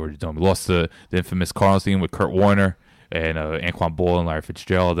berserk in Georgia Dome. We lost the infamous Cardinals game with Kurt Warner and Anquan Bull and Larry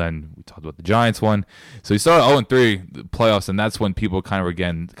Fitzgerald. Then we talked about the Giants one. So he started 0-3 the playoffs, and that's when people kind of were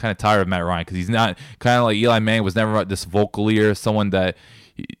getting kind of tired of Matt Ryan because he's not kind of like Eli Manning was never this vocal leader, someone that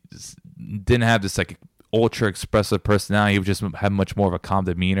didn't have this like ultra expressive personality. He just had much more of a calm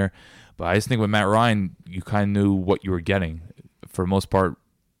demeanor. But I just think with Matt Ryan, you kind of knew what you were getting. For the most part,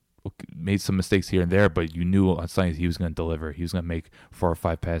 made some mistakes here and there, but you knew on Sundays he was going to deliver. He was going to make 4 or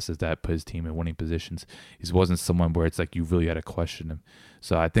 5 passes that put his team in winning positions. He wasn't someone where it's like you really had to question him.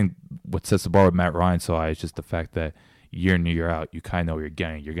 So I think what sets the bar with Matt Ryan so high is just the fact that year in, year out, you kind of know what you're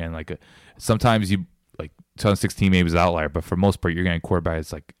getting. You're getting like sometimes you like 2016 maybe was an outlier, but for most part, you're getting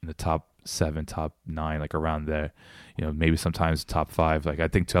quarterbacks like in the top 7, top 9, like around there. Maybe sometimes top 5. Like I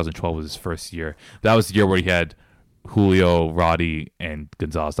think 2012 was his first year. That was the year where he had Julio, Roddy, and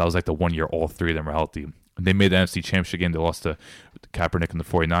Gonzalez. That was like the 1 year all 3 of them were healthy. And they made the NFC Championship game. They lost to Kaepernick and the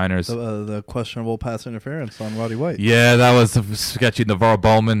 49ers. The questionable pass interference on Roddy White. Yeah, that was sketchy. Navarro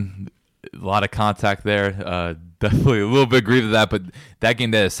Bowman, a lot of contact there. Definitely a little bit aggrieved with that, but that game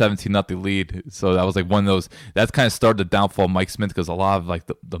they had a 17-0 lead. So that was like one of those. That's kind of started the downfall of Mike Smith because a lot of like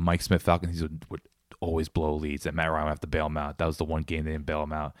the Mike Smith Falcons would always blow leads, and Matt Ryan would have to bail him out. That was the one game they didn't bail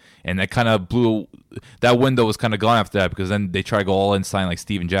him out, and that kind of blew. That window was kind of gone after that because then they tried to go all in, sign like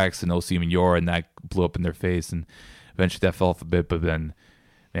Steven Jackson, O.C. Manura, and that blew up in their face, and eventually that fell off a bit. But then,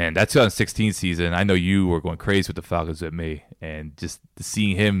 man, that 2016 season, I know you were going crazy with the Falcons with me, and just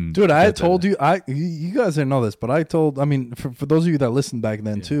seeing him. Dude, I had told you, you guys didn't know this, but for those of you that listened back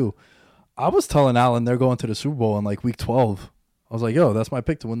then too, I was telling Alan they're going to the Super Bowl in like week 12. I was like, yo, that's my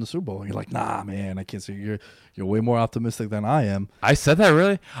pick to win the Super Bowl. And you're like, nah, man, I can't see. You're way more optimistic than I am. I said that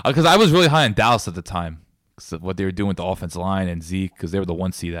really? Because I was really high in Dallas at the time. What they were doing with the offensive line and Zeke, because they were the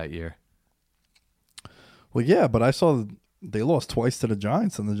 1 seed that year. Well, yeah, but I saw they lost twice to the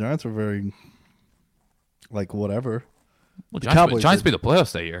Giants, and the Giants were very, like, whatever. Well, Giants made the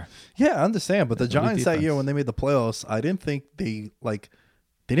playoffs that year. Yeah, I understand. But the Giants that year, when they made the playoffs, I didn't think they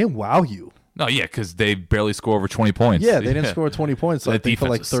didn't wow you. No, yeah, because they barely score over 20 points. Yeah, they didn't score 20 points, I think, for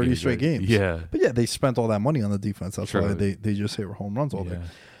like 30 straight good. games. Yeah. But yeah, they spent all that money on the defense. That's why they just hit home runs all day.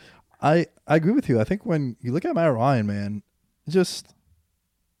 Yeah. I agree with you. I think when you look at Matt Ryan, man, just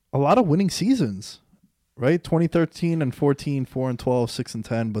a lot of winning seasons, right? 2013 and 14, 4-12,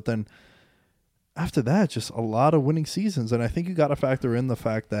 6-10. But then after that, just a lot of winning seasons. And I think you got to factor in the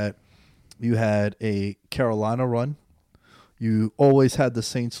fact that you had a Carolina run. You always had the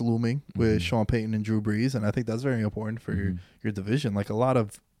Saints looming with Sean Payton and Drew Brees, and I think that's very important for your division. Like a lot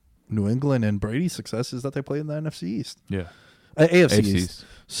of New England and Brady's success is that they played in the NFC East. Yeah. AFC East.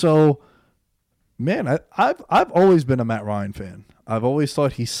 So, man, I've always been a Matt Ryan fan. I've always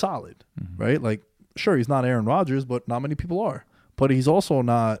thought he's solid, right? Like, sure, he's not Aaron Rodgers, but not many people are. But he's also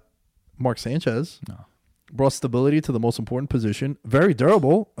not Mark Sanchez. No. Brought stability to the most important position. Very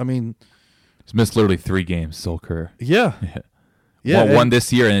durable. I mean, he's missed literally 3 games his whole career. Yeah. Yeah, one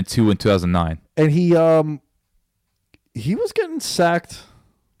this year and then 2 in 2009. And he was getting sacked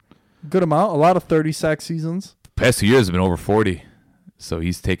a good amount, a lot of 30 sack seasons. Past 2 years have been over 40, so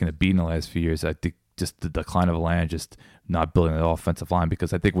he's taken a beating the last few years. I think just the decline of Atlanta, just not building the offensive line,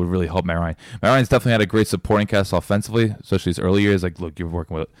 because I think would really help Matt Ryan. Matt Ryan's definitely had a great supporting cast offensively, especially his early years. Like, look, you're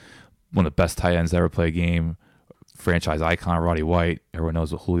working with one of the best tight ends to ever play a game. franchise icon Roddy White. Everyone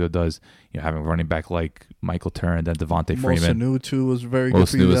knows what Julio does. Having running back like Michael Turner, then Devontae Freeman. Sanu too was very good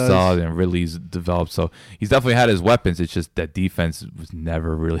for Sanu you was guys. solid, and Ridley's developed. So he's definitely had his weapons. It's just that defense was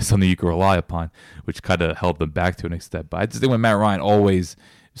never really something you could rely upon, which kind of held them back to an extent. But I just think with Matt Ryan, always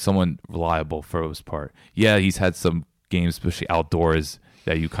someone reliable for his part. Yeah, he's had some games, especially outdoors,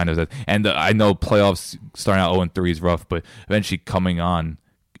 that you kind of, and I know playoffs starting out 0-3 is rough, but eventually coming on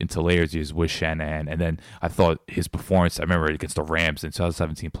into later years with Shanahan. And then I thought his performance, I remember against the Rams in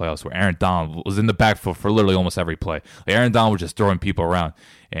 2017 playoffs, where Aaron Donald was in the backfield for literally almost every play. Like Aaron Donald was just throwing people around,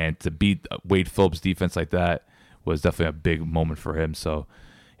 and to beat Wade Phillips' defense like that was definitely a big moment for him. So,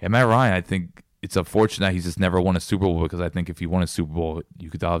 yeah, Matt Ryan, I think it's unfortunate that he's just never won a Super Bowl, because I think if he won a Super Bowl, you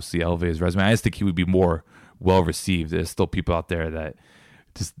could obviously elevate his resume. I just think he would be more well received. There's still people out there that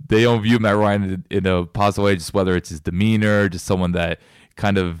just they don't view Matt Ryan in a positive way, just whether it's his demeanor, just someone that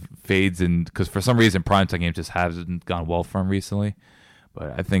kind of fades in, because for some reason primetime games just hasn't gone well for him recently.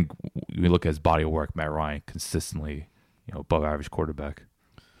 But I think when you look at his body of work, Matt Ryan consistently, above average quarterback.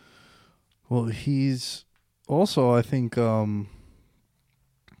 Well, he's also, I think,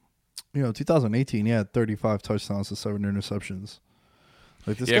 2018, he had 35 touchdowns to 7 interceptions.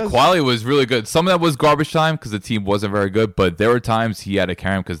 Like this guy's- quality was really good. Some of that was garbage time because the team wasn't very good, but there were times he had to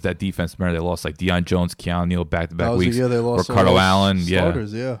carry him because that defense, remember, they lost like Deion Jones, Keanu Neal back-to-back weeks. They lost Ricardo Allen.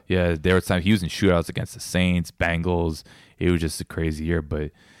 Starters, Yeah, there were times he was in shootouts against the Saints, Bengals. It was just a crazy year,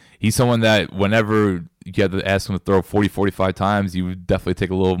 but he's someone that whenever you had to ask him to throw 40, 45 times, you would definitely take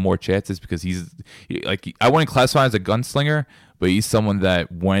a little more chances, because I wouldn't classify him as a gunslinger, but he's someone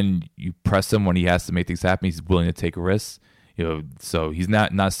that when you press him, when he has to make things happen, he's willing to take risks. So he's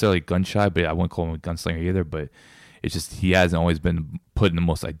not necessarily gun shy, but I wouldn't call him a gunslinger either. But it's just he hasn't always been put in the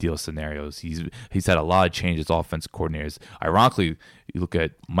most ideal scenarios. He's had a lot of changes, offensive coordinators. Ironically, you look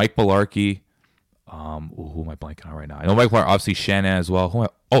at Mike Mularkey. Who am I blanking on right now? I know Mike Mularkey, obviously Shanahan as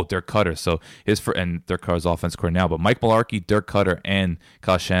well. Dirk Cutter. So and Dirk Cutter's offensive coordinator now. But Mike Mularkey, Dirk Cutter, and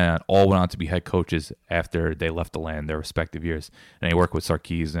Kyle Shanahan all went on to be head coaches after they left the land their respective years. And they worked with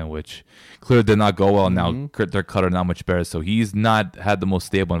Sarkisian, which clearly did not go well. Now Dirk Cutter not much better. So he's not had the most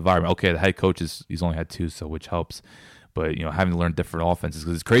stable environment. Okay, the head coach he's only had 2, so which helps. But having to learn different offenses,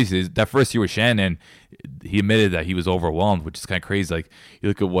 because it's crazy. That first year with Shanahan, he admitted that he was overwhelmed, which is kind of crazy. Like you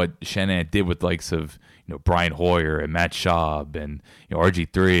look at what Shanahan did with likes of Brian Hoyer and Matt Schaub and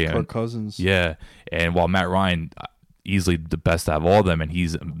RG3 and Kirk Cousins. Yeah, and while Matt Ryan easily the best out of all of them, and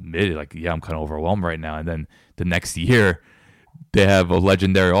he's admitted like, I'm kind of overwhelmed right now. And then the next year, they have a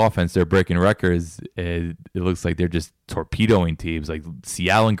legendary offense. They're breaking records. And it looks like they're just torpedoing teams like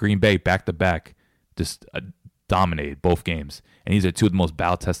Seattle and Green Bay back to back, just dominated both games. And these are 2 of the most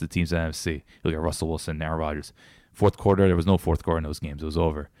battle-tested teams in the NFC. You look at Russell Wilson and Aaron Rodgers. Fourth quarter, there was no fourth quarter in those games. It was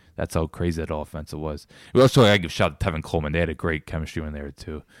over. That's how crazy that offense was. We also got to give a shout out to Tevin Coleman. They had a great chemistry in there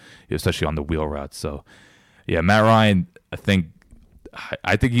too, especially on the wheel routes. So, yeah, Matt Ryan, I think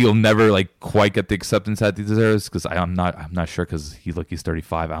he'll never quite get the acceptance that he deserves, because I'm not sure, because he's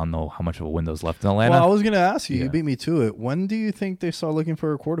 35. I don't know how much of a window's left in Atlanta. Well, I was gonna ask you. You beat me to it. When do you think they start looking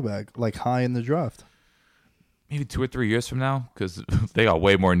for a quarterback high in the draft? Maybe 2 or 3 years from now, because they got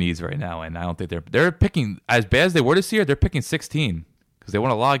way more needs right now, and I don't think they're picking, as bad as they were this year, they're picking 16, because they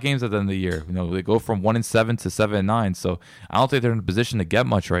won a lot of games at the end of the year. They go from 1-7 to 7-9, so I don't think they're in a position to get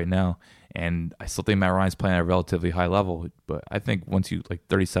much right now. And I still think Matt Ryan's playing at a relatively high level, but I think once you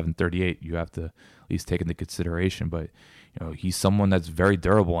 37, 38, you have to at least take into consideration. But he's someone that's very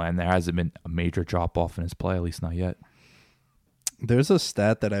durable, and there hasn't been a major drop off in his play, at least not yet. There's a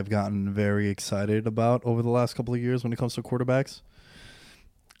stat that I've gotten very excited about over the last couple of years when it comes to quarterbacks.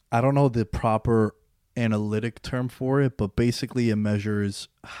 I don't know the proper analytic term for it, but basically it measures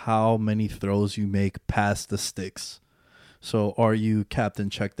how many throws you make past the sticks. So are you captain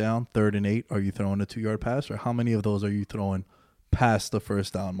check down, 3rd and 8? Are you throwing a 2-yard pass? Or how many of those are you throwing past the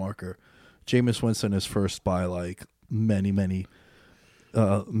first down marker? Jameis Winston is first by many.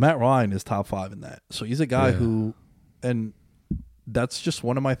 Matt Ryan is top 5 in that. So he's a guy who, and that's just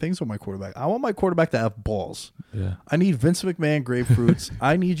one of my things with my quarterback. I want my quarterback to have balls. Yeah. I need Vince McMahon grapefruits.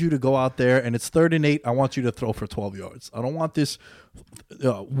 I need you to go out there, and it's 3rd and 8. I want you to throw for 12 yards. I don't want this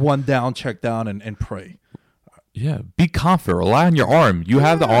 1 down, check down, and pray. Yeah, be confident. Rely on your arm. You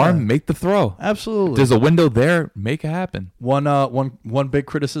have the arm, make the throw. Absolutely. If there's a window there, make it happen. One big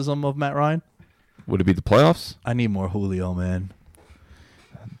criticism of Matt Ryan. Would it be the playoffs? I need more Julio, man.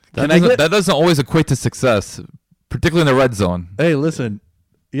 That doesn't always equate to success, particularly in the red zone. Hey, listen,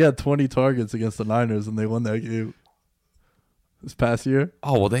 he had 20 targets against the Niners, and they won that game this past year.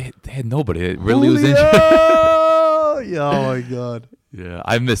 Oh, well, they had nobody. It really was injured. Yeah, oh, my God. Yeah,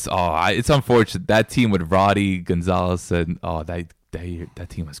 I miss. It's unfortunate that team with Roddy Gonzalez and that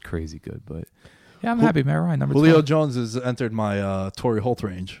team was crazy good. But yeah, I'm happy. Matt Ryan, number Julio 12. Jones has entered my Torrey Holt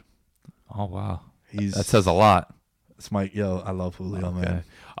range. Oh wow, That says a lot. It's I love Julio, Okay. man.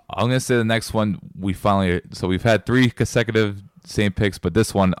 I'm gonna say the next one we've had 3 consecutive same picks, but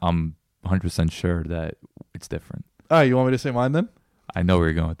this one I'm 100% sure that it's different. All right, you want me to say mine then? I know where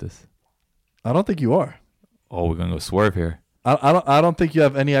you're going with this. I don't think you are. Oh, we're gonna go swerve here. I don't think you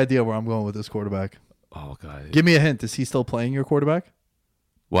have any idea where I'm going with this quarterback. Oh god, Give me a hint. Is he still playing your quarterback?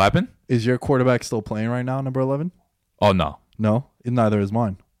 what happened? Is your quarterback still playing right now, number 11? Oh no, No, neither is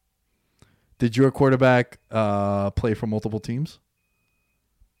mine. Did your quarterback play for multiple teams?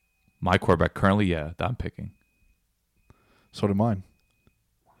 my quarterback currently, that I'm picking. So did mine.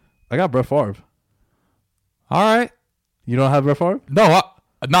 I got Brett Favre. All right, You don't have Brett Favre? no,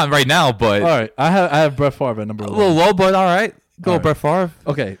 not right now, but All right, I have Brett Favre at number a 11. little low, but all right. Go All right. Brett Favre.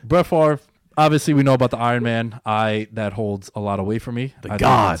 Okay, Brett Favre. Obviously, we know about the Iron Man. That holds a lot of weight for me.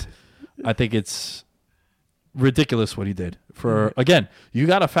 I think it's ridiculous what he did. Again, you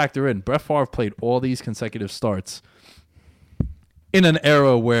got to factor in Brett Favre played all these consecutive starts in an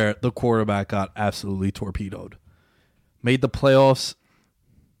era where the quarterback got absolutely torpedoed. Made the playoffs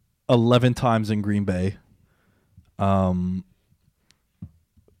 11 times in Green Bay.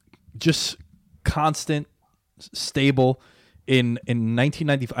 Just constant, stable. In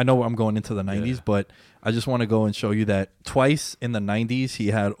 1990, I know I'm going into the 90s, but I just want to go and show you that twice in the 90s he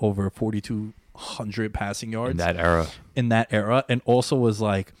had over 4,200 passing yards In that era. and also was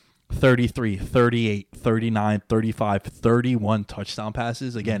like 33, 38, 39, 35, 31 touchdown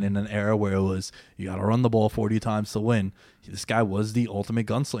passes, again in an era where it was you got to run the ball 40 times to win. This guy was the ultimate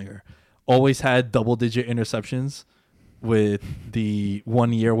gunslinger. Always had double-digit interceptions with the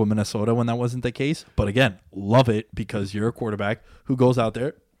 1 year with Minnesota when that wasn't the case. But again, love it because you're a quarterback who goes out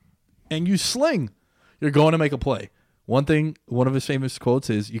there and you sling. You're going to make a play. One of his famous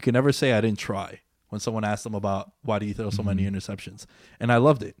quotes is, "You can never say I didn't try," when someone asked him about why do you throw so many interceptions. And I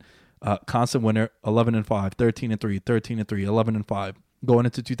loved it. Constant winner, 11-5, 13-3, 13-3, 11-5. Going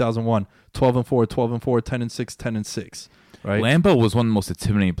into 2001, 12-4, 12-4, 10-6, 10-6. Right? Lambeau was one of the most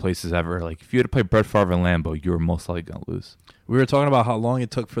intimidating places ever. Like, if you had to play Brett Favre and Lambeau, you were most likely going to lose. We were talking about how long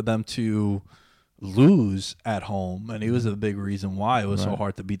it took for them to lose at home, and it was a big reason why it was so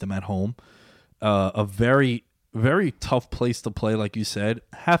hard to beat them at home. A very, very tough place to play, like you said.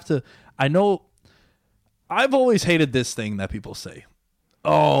 I know I've always hated this thing that people say.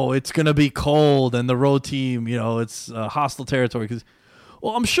 Oh, it's going to be cold, and the road team, it's hostile territory. Because,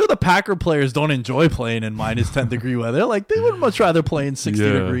 well, I'm sure the Packer players don't enjoy playing in minus 10 degree weather. Like, they would much rather play in 60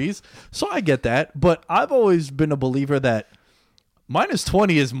 degrees. So I get that. But I've always been a believer that minus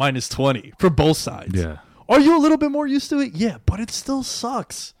 20 is minus 20 for both sides. Yeah. Are you a little bit more used to it? Yeah, but it still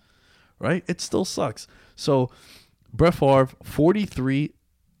sucks. Right? It still sucks. So, Brett Favre, 43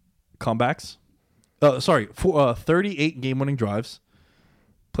 comebacks. 38 game-winning drives.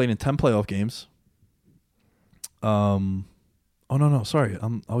 Played in 10 playoff games. Oh, no, sorry.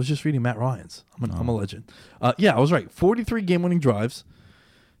 I was just reading Matt Ryan's. I'm a legend. I was right. 43 game-winning drives,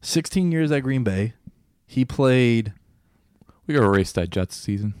 16 years at Green Bay. He played... We got to erase that Jets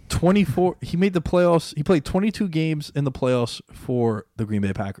season. 24. He made the playoffs. He played 22 games in the playoffs for the Green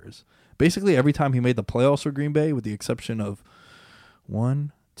Bay Packers. Basically, every time he made the playoffs for Green Bay, with the exception of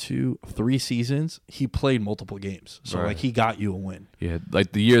 1, 2, 3 seasons, he played multiple games. So, he got you a win. Yeah,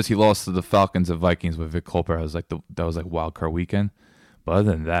 like the years he lost to the Falcons and Vikings with Vic Colbert, that was like wild card weekend. But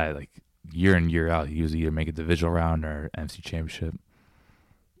other than that, like year in, year out, he was either make a divisional round or NFC Championship.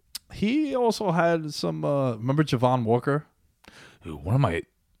 He also had some, remember Javon Walker? Dude, one of my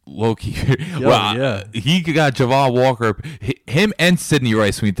low-key... yeah. He got Javon Walker, him and Sidney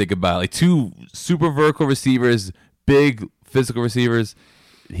Rice when you think about it. Like 2 super vertical receivers, big physical receivers.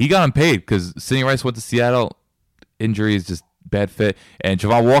 He got him paid because Sidney Rice went to Seattle. Injuries, just bad fit. And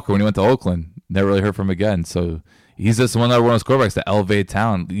Javon Walker, when he went to Oakland, never really heard from him again. So he's just one of those quarterbacks that elevated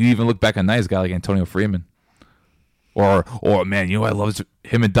talent. You even look back at a nice guy like Antonio Freeman. Or man, you know what I love is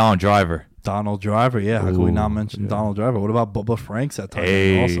him and Donald Driver. Donald Driver, yeah. How could we not mention Donald Driver? What about Bubba Franks at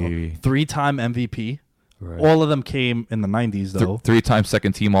times also? 3-time MVP. Right. All of them came in the 90s, though. 3-time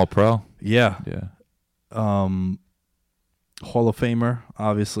second team All-Pro. Yeah. Yeah. Hall of Famer,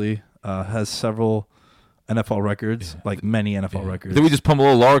 obviously. Has several NFL records, like many NFL records. Did we just pump a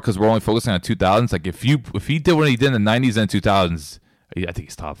little lower because we're only focusing on 2000s? Like, if he did what he did in the 90s and 2000s, I think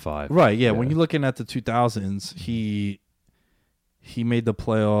he's top 5. Right, yeah. When you're looking at the 2000s, he made the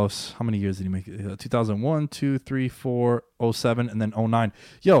playoffs. How many years did he make it? 2001, 2, 3, 4, 07, and then 09.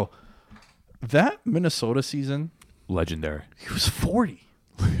 Yo, that Minnesota season. legendary. He was 40.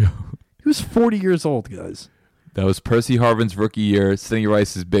 He was 40 years old, guys. That was Percy Harvin's rookie year. Sidney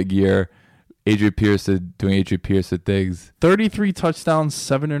Rice's big year. Adrian Pearson doing Adrian Pearson things. 33 touchdowns,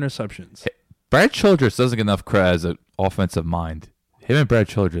 7 interceptions. Hey, Brad Childress doesn't get enough credit as an offensive mind. Him and Brad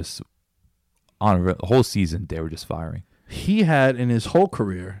Childress, on a whole season, they were just firing. He had in his whole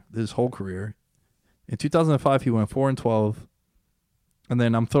career, in 2005, he went 4-12. And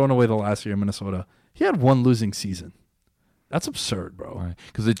then I'm throwing away the last year in Minnesota. He had 1 losing season. That's absurd, bro.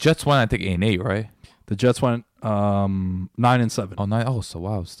 Because the Jets went, I think, 8-8, right? The Jets went 9-7. Oh, 9. Oh, so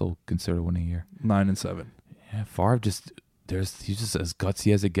wow, still considered a winning year. 9-7. Yeah, Favre he's just as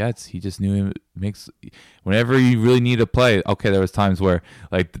gutsy as it gets. He just knew him makes whenever you really need to play. Okay, there was times where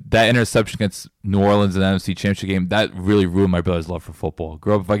like that interception against New Orleans in the NFC Championship game that really ruined my brother's love for football.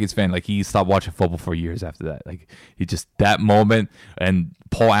 Grew up a Vikings fan, like he stopped watching football for years after that. Like he just that moment and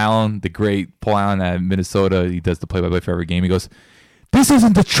Paul Allen, the great Paul Allen at Minnesota, he does the play-by-play for every game. He goes, "This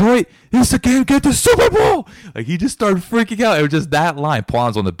isn't Detroit. This is a game to get the Super Bowl." Like he just started freaking out. It was just that line. Paul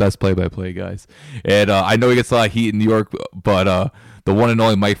Allen's one of the best play-by-play guys. And I know he gets a lot of heat in New York, but the one and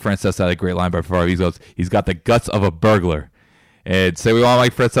only Mike Francesa had a great line by Favre. He goes, "He's got the guts of a burglar." And say we want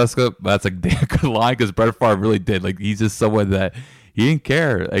Mike Francesa, that's a damn good line because Brett Favre really did. Like he's just someone that he didn't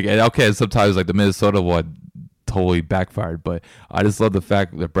care. Like and okay, sometimes like the Minnesota one totally backfired, but I just love the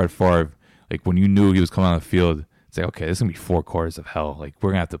fact that Brett Favre, like when you knew he was coming on the field. It's like, okay, this is going to be 4 quarters of hell. Like, we're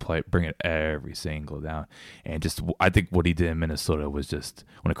going to have to bring it every single down. And just, I think what he did in Minnesota was just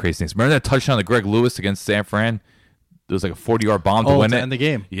one of the crazy things. Remember that touchdown to Greg Lewis against San Fran? It was like a 40-yard bomb to win it. End the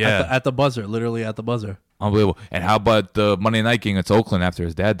game. Yeah. At the buzzer, literally at the buzzer. Unbelievable. And how about the Monday night game against Oakland after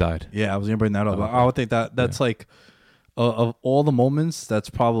his dad died? Yeah, I was going to bring that up. I would think that's like, of all the moments, that's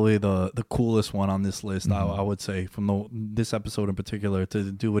probably the coolest one on this list. Mm-hmm. I would say from this episode in particular, to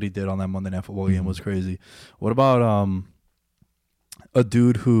do what he did on that Monday Night Football game was crazy. What about a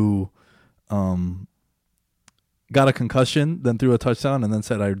dude who got a concussion, then threw a touchdown, and then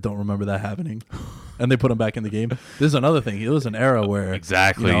said, "I don't remember that happening," and they put him back in the game? This is another thing. It was an era where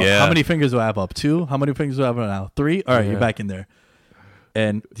exactly, yeah. Yeah. How many fingers do I have up? 2. How many fingers do I have now? 3. All right, You're back in there.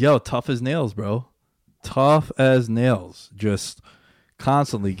 And tough as nails, bro. Tough as nails, just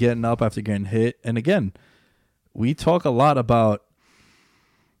constantly getting up after getting hit. And again, we talk a lot about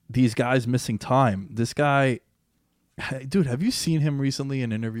these guys missing time. This guy, dude, have you seen him recently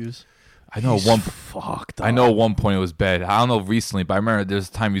in interviews? I know fucked up. I know at one point it was bad. I don't know recently, but I remember there's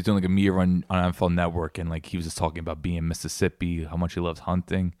a time he was doing like a media run on NFL Network, and like he was just talking about being in Mississippi, how much he loves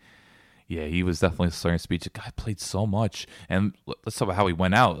hunting. Yeah, he was definitely slurring speech. The guy played so much, and let's talk about how he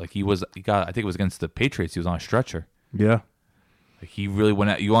went out. Like he got, I think it was against the Patriots. He was on a stretcher. Yeah, like he really went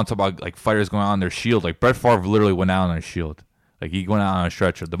out. You want to talk about like fighters going out on their shield? Like Brett Favre literally went out on his shield. Like he went out on a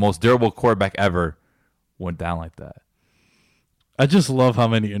stretcher. The most durable quarterback ever went down like that. I just love how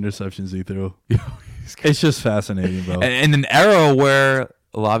many interceptions he threw. It's just fascinating, bro. And in an era where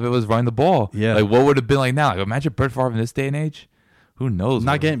a lot of it was running the ball. Yeah, like what would have been like now? Like imagine Brett Favre in this day and age. Who knows?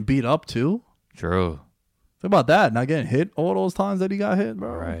 Not getting beat up too. True. Think about that. Not getting hit all those times that he got hit,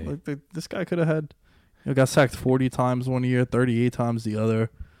 bro. Right. Like this guy could have had, got sacked 40 times one year, 38 times the other.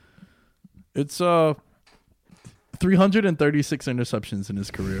 It's 336 interceptions in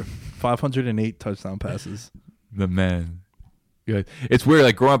his career, 508 touchdown passes. The man. Yeah. It's weird.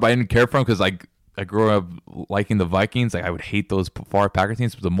 Like growing up, I didn't care for him because like I grew up liking the Vikings. Like I would hate those far Packer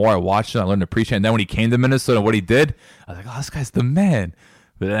teams, but the more I watched it, I learned to appreciate it. And then when he came to Minnesota, what he did, I was like, oh, this guy's the man.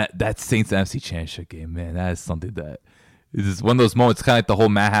 But that Saints NFC Championship game, man, that is something that is one of those moments, kind of like the whole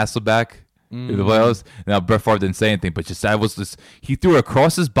Matt Hasselbeck in the playoffs. Now Brett Favre didn't say anything, but just that was just he threw it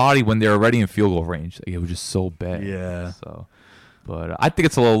across his body when they were already in field goal range. Like, it was just so bad. Yeah. So, but I think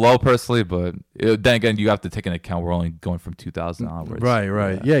it's a little low personally. But then again, you have to take into account we're only going from 2000 onwards.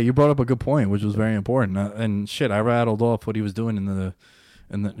 Right. Yeah, you brought up a good point, which was very important. And shit, I rattled off what he was doing in the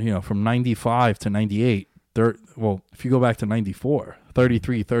from 95 to 98. Well, if you go back to 94,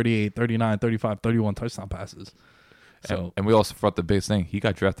 33, 38, 39, 35, 31 touchdown passes. So and we also forgot the biggest thing. He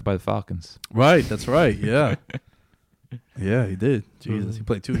got drafted by the Falcons. Right, that's right. Yeah. Yeah, he did. Jesus, he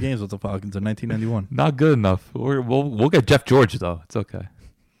played 2 games with the Falcons in 1991. Not good enough. We'll get Jeff George though. It's okay.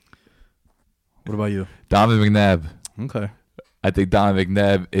 What about you? Donovan McNabb. Okay. I think Donovan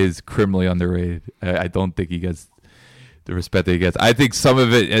McNabb is criminally underrated. I don't think he gets the respect that he gets. I think some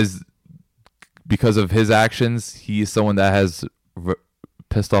of it is because of his actions. He is someone that has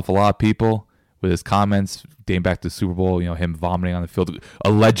pissed off a lot of people with his comments dating back to the Super Bowl, him vomiting on the field.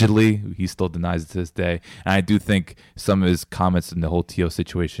 Allegedly, he still denies it to this day. And I do think some of his comments in the whole T.O.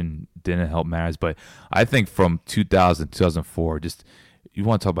 situation didn't help matters. But I think from 2000, 2004, just you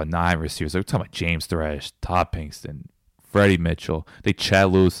want to talk about 9 receivers. We're talking about James Thresh, Todd Pinkston, Freddie Mitchell. Chad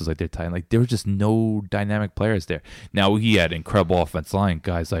Lewis was like their tight end. Like, there was just no dynamic players there. Now, he had incredible offensive line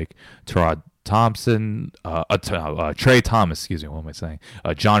guys like Terod Thompson, Trey Thomas, excuse me, what am I saying?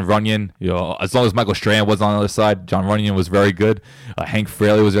 John Runyon, as long as Michael Strahan was on the other side, John Runyon was very good. Hank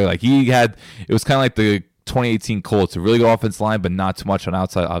Fraley was there. Like, it was kind of like the 2018 Colts, a really good offensive line, but not too much on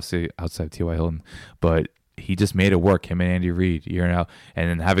outside, obviously outside of T.Y. Hilton. But he just made it work, him and Andy Reid, year and out. And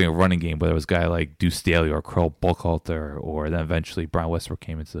then having a running game, whether it was a guy like Deuce Staley or Carl Buckhalter, or then eventually Brian Westbrook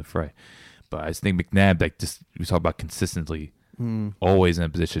came into the fray. But I just think McNabb, we talk about consistently, always in a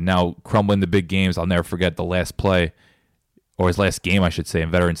position. Now, Crum in the big games, I'll never forget the last play, or his last game, I should say,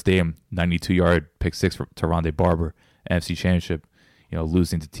 in Veterans Stadium, 92-yard pick six to Rondé Barber, NFC Championship,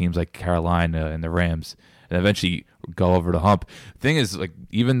 losing to teams like Carolina and the Rams, and eventually go over the hump. The thing is, like,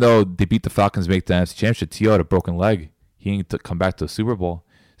 even though they beat the Falcons to make the NFC Championship, T.O. had a broken leg. He didn't come back to the Super Bowl.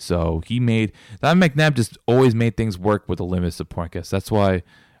 So McNabb just always made things work with the limited support, I guess. That's why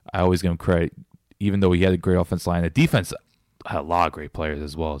I always give him credit, even though he had a great offensive line. The defense had a lot of great players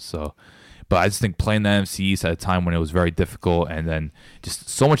as well. So, but I just think playing the NFC East at a time when it was very difficult, and then just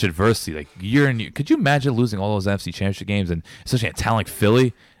so much adversity, like year and year. Could you imagine losing all those NFC Championship games, and especially a talent like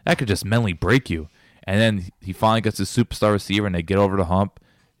Philly? That could just mentally break you. And then he finally gets a superstar receiver, and they get over the hump.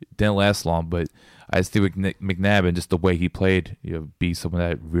 It didn't last long, but I just think with McNabb and just the way he played, be someone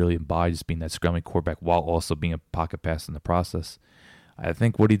that really embodied just being that scrumming quarterback while also being a pocket pass in the process. I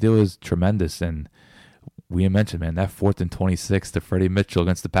think what he did was tremendous. And we mentioned, man, that 4th and 26 to Freddie Mitchell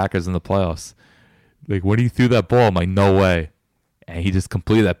against the Packers in the playoffs. Like, when he threw that ball, I'm like, no way. And he just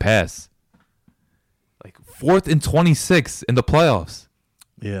completed that pass. Like, 4th and 26 in the playoffs.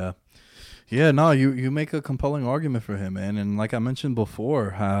 Yeah. Yeah, no, you make a compelling argument for him, man. And like I mentioned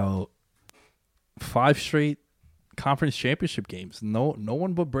before, how 5 straight conference championship games. No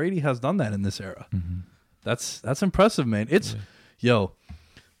one but Brady has done that in this era. Mm-hmm. That's impressive, man.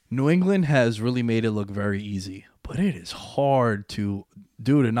 New England has really made it look very easy, but it is hard to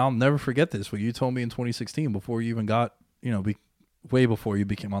do it. And I'll never forget this. What you told me in 2016, before you even got, way before you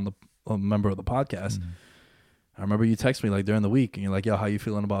became a member of the podcast. Mm-hmm. I remember you texted me like during the week, and you're like, "Yo, how you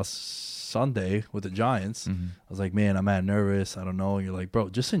feeling about Sunday with the Giants?" Mm-hmm. I was like, "Man, I'm mad nervous. I don't know." And you're like, "Bro,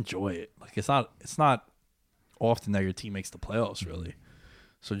 just enjoy it. Like, it's not often that your team makes the playoffs, really.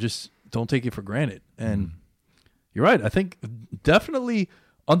 So just don't take it for granted." And you're right. I think definitely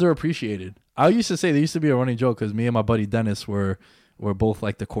underappreciated. I used to say, there used to be a running joke, because me and my buddy Dennis were both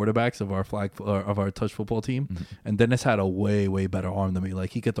like the quarterbacks of our touch football team, and Dennis had a way better arm than me.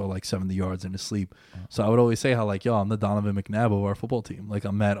 Like, he could throw like 70 yards in his sleep. So I would always say how, like, yo, I'm the Donovan McNabb of our football team. Like,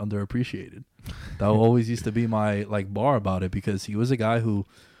 I'm mad underappreciated. That always used to be my like bar about it, because he was a guy who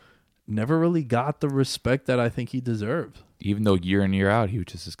never really got the respect that I think he deserved. Even though year in, year out, he was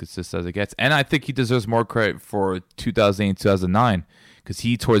just as consistent as it gets. And I think he deserves more credit for 2008 and 2009, because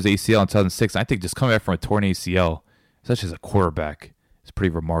he tore his ACL in 2006. I think just coming back from a torn ACL, such as a quarterback, is pretty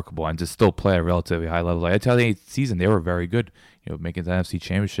remarkable, and to still play at a relatively high level. Like, I tell you, 2008 season, they were very good, making the NFC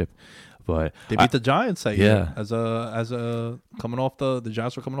Championship. But they beat the Giants that year as a coming off the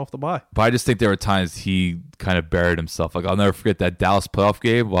Giants were coming off the bye. But I just think there were times he kind of buried himself. Like, I'll never forget that Dallas playoff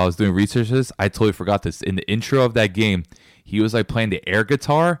game. While I was doing research for this, I totally forgot this. In the intro of that game, he was like playing the air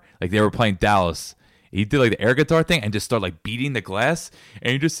guitar, like they were playing Dallas. He did like the air guitar thing and just started like beating the glass.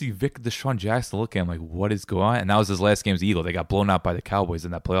 And you just see Deshaun Jackson look at him like, what is going on? And that was his last game as Eagle. They got blown out by the Cowboys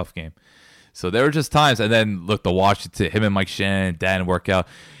in that playoff game. So there were just times. And then look, the Washington, him and Mike Shannon, didn't work out.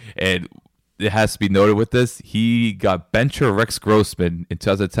 And it has to be noted with this, he got benched for Rex Grossman in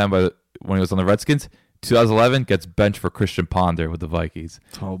 2010 when he was on the Redskins. 2011 gets benched for Christian Ponder with the Vikings.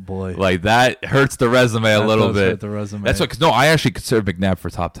 Oh boy, like that hurts the resume a little bit. Hurt the resume. That's what. No, I actually considered McNabb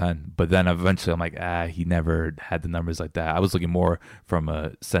for top 10, but then eventually I'm like, he never had the numbers like that. I was looking more from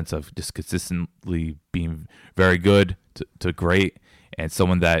a sense of just consistently being very good to great, and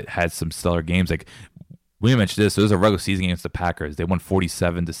someone that had some stellar games. Like, we mentioned this. It was a regular season against the Packers. They won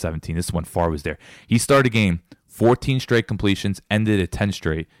 47-17. This is when Favre was there. He started a game, 14 straight completions, ended at 10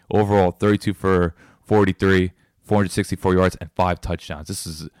 straight. Overall, 32 for 43, 464 yards, and 5 touchdowns. This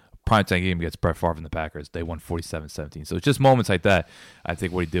is a primetime game against Brett Favre and the Packers. They won 47-17. So it's just moments like that. I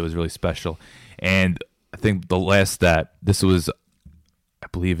think what he did was really special. And I think the last stat, this was, I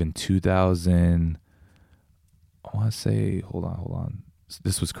believe, in 2000. I want to say, hold on.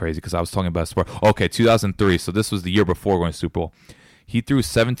 This was crazy because I was talking about sport. Okay, 2003. So this was the year before going to Super Bowl. He threw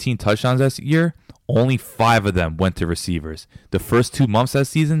 17 touchdowns that year. Only 5 of them went to receivers. The first 2 months that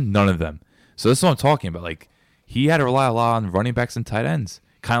season, none of them. So this is what I'm talking about. Like, he had to rely a lot on running backs and tight ends.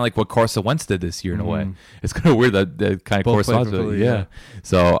 kind of like what Carson Wentz did this year in a way. It's kind of weird that kind of Both played corresponds for with it. Philly, Yeah.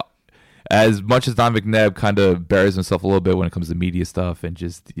 So as much as Don McNabb kind of buries himself a little bit when it comes to media stuff and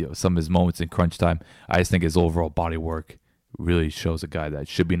just some of his moments in crunch time, I just think his overall body work really shows a guy that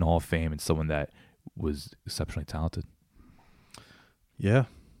should be in the Hall of Fame and someone that was exceptionally talented. Yeah.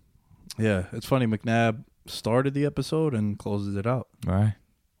 Yeah. It's funny. McNabb started the episode and closes it out. All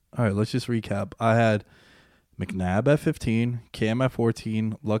right, let's just recap. I had McNabb at 15, Cam at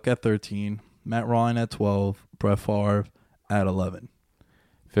 14, Luck at 13, Matt Ryan at 12, Brett Favre at 11.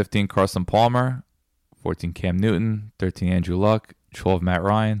 15, Carson Palmer. 14, Cam Newton. 13, Andrew Luck. 12, Matt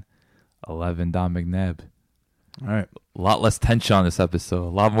Ryan. 11, Don McNabb. All right. A lot less tension on this episode. A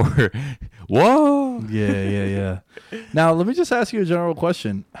lot more. Whoa. Yeah. Now, let me just ask you a general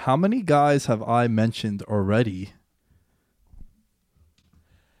question. How many guys have I mentioned already?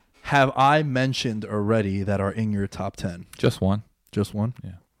 That are in your top 10? Just one. Just one?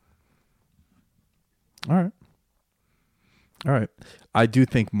 Yeah. All right. I do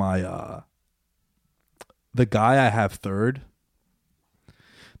think my the guy I have third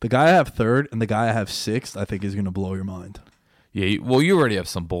and the guy I have sixth, I think is going to blow your mind. Yeah, well, you already have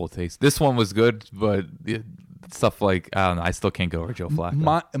some bold takes. This one was good, but stuff like, I don't know, I still can't go over Joe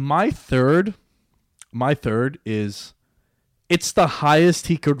Flacco. My third is, it's the highest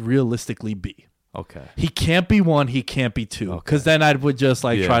he could realistically be. Okay. He can't be 1, he can't be 2. Because then I would just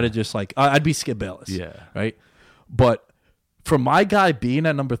try to just I'd be Skip Bayless. Yeah. Right? But for my guy being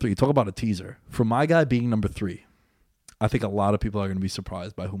at number 3, talk about a teaser. For my guy being number 3, I think a lot of people are going to be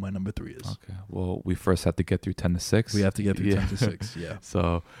surprised by who my number 3 is. Okay. Well, we first have to get through 10 to 6. We have to get through 10 to 6, yeah.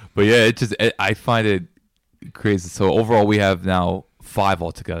 So, but yeah, I find it crazy. So overall, we have now 5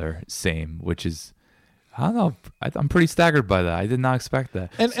 altogether, same, which is, I don't know, I'm pretty staggered by that. I did not expect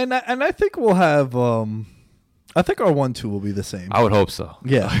that. And I think we'll have, I think our 1-2 will be the same. I would hope so.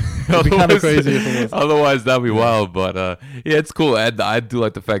 Yeah. It'd be kind of crazy if it was. Otherwise, that'd be wild. But yeah, it's cool. I do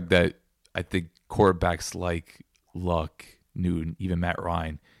like the fact that I think quarterbacks like Luck, Newton, even Matt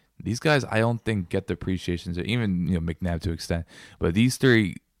Ryan, these guys I don't think get the appreciations, even McNabb to an extent. But these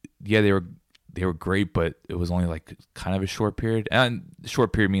 3, yeah, they were great, but it was only like kind of a short period. And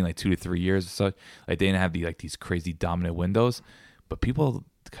short period meaning like 2 to 3 years or so. Like they didn't have these crazy dominant windows. But people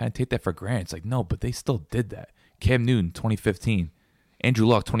kind of take that for granted. It's like, no, but they still did that. Cam Newton, 2015. Andrew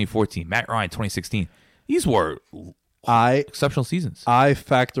Luck, 2014. Matt Ryan, 2016. These were exceptional seasons. I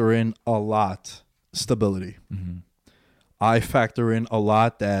factor in a lot stability. Mm-hmm. I factor in a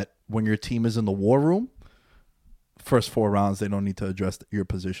lot that when your team is in the war room, first 4 rounds, they don't need to address your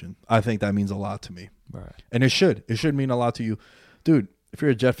position. I think that means a lot to me. Right. And it should. It should mean a lot to you. Dude, if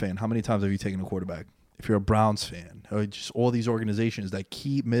you're a Jet fan, how many times have you taken a quarterback? If you're a Browns fan, or just all these organizations that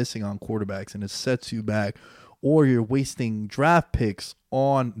keep missing on quarterbacks and it sets you back, or you're wasting draft picks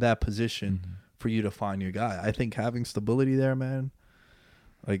on that position for you to find your guy. I think having stability there, man,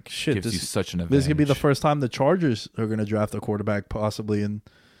 like shit, gives you such an advantage. This could be the first time the Chargers are going to draft a quarterback possibly in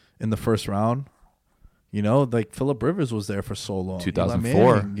the first round. Like Phillip Rivers was there for so long.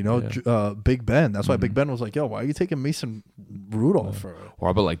 2004. Big Ben. That's why Big Ben was like, yo, why are you taking Mason Rudolph for? Or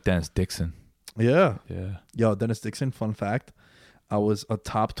how about like Dennis Dixon? Yeah. Yeah. Yo, Dennis Dixon, fun fact, I was a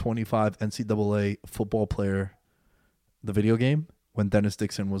top 25 NCAA football player, the video game, when Dennis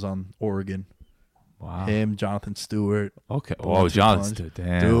Dixon was on Oregon. Wow. Him, Jonathan Stewart. Okay. Oh, Jonathan Stewart.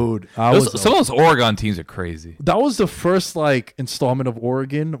 Damn. Dude. Some of those Oregon teams are crazy. That was the first installment of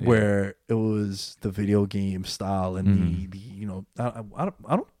Oregon where it was the video game style and I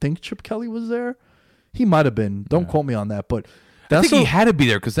don't think Chip Kelly was there. He might have been. Don't quote me on that, but I think he had to be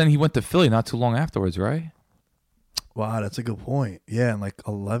there because then he went to Philly not too long afterwards, right? Wow, that's a good point. Yeah, in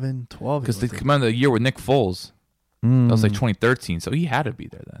 11, 12. Because they come out of the year with Nick Foles. That was 2013, so he had to be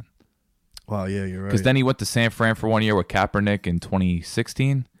there then. Wow, yeah, you're right. Because then he went to San Fran for 1 year with Kaepernick in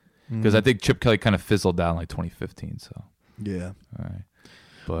 2016. Because I think Chip Kelly kind of fizzled down 2015. So yeah, all right.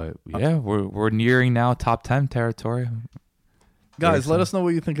 But yeah, we're nearing now top 10 territory. Guys, let us know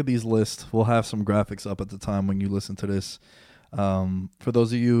what you think of these lists. We'll have some graphics up at the time when you listen to this. For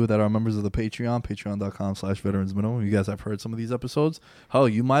those of you that are members of the Patreon, patreon.com/veteransminimum, you guys have heard some of these episodes. Hell,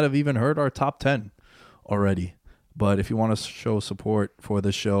 you might have even heard our top 10 already. But if you want to show support for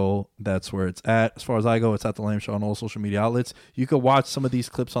the show, that's where it's at. As far as I go, it's at The Lamb Show on all social media outlets. You can watch some of these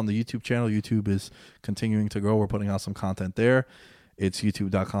clips on the YouTube channel. YouTube is continuing to grow. We're putting out some content there. It's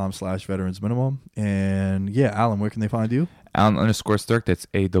youtube.com/veteransminimum. And yeah, Alan, where can they find you? Alan_Sturk. That's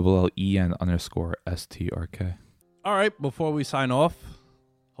ALLEN_STRK. All right, before we sign off,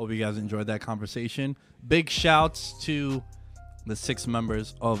 hope you guys enjoyed that conversation. Big shouts to the 6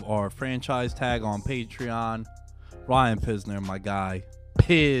 members of our franchise tag on Patreon. Ryan Pisner, my guy.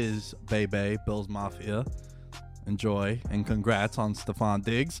 Tiz Bebe, Bills Mafia. Enjoy and congrats on Stephon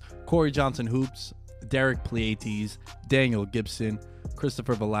Diggs, Corey Johnson Hoops, Derek Pleiades, Daniel Gibson,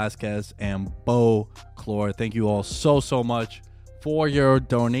 Christopher Velasquez, and Bo Clore. Thank you all so much for your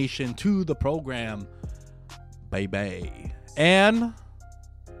donation to the program, baby. And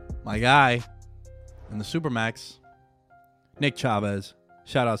my guy in the Supermax, Nick Chavez.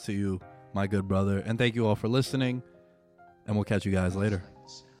 Shout outs to you, my good brother. And thank you all for listening. And we'll catch you guys later.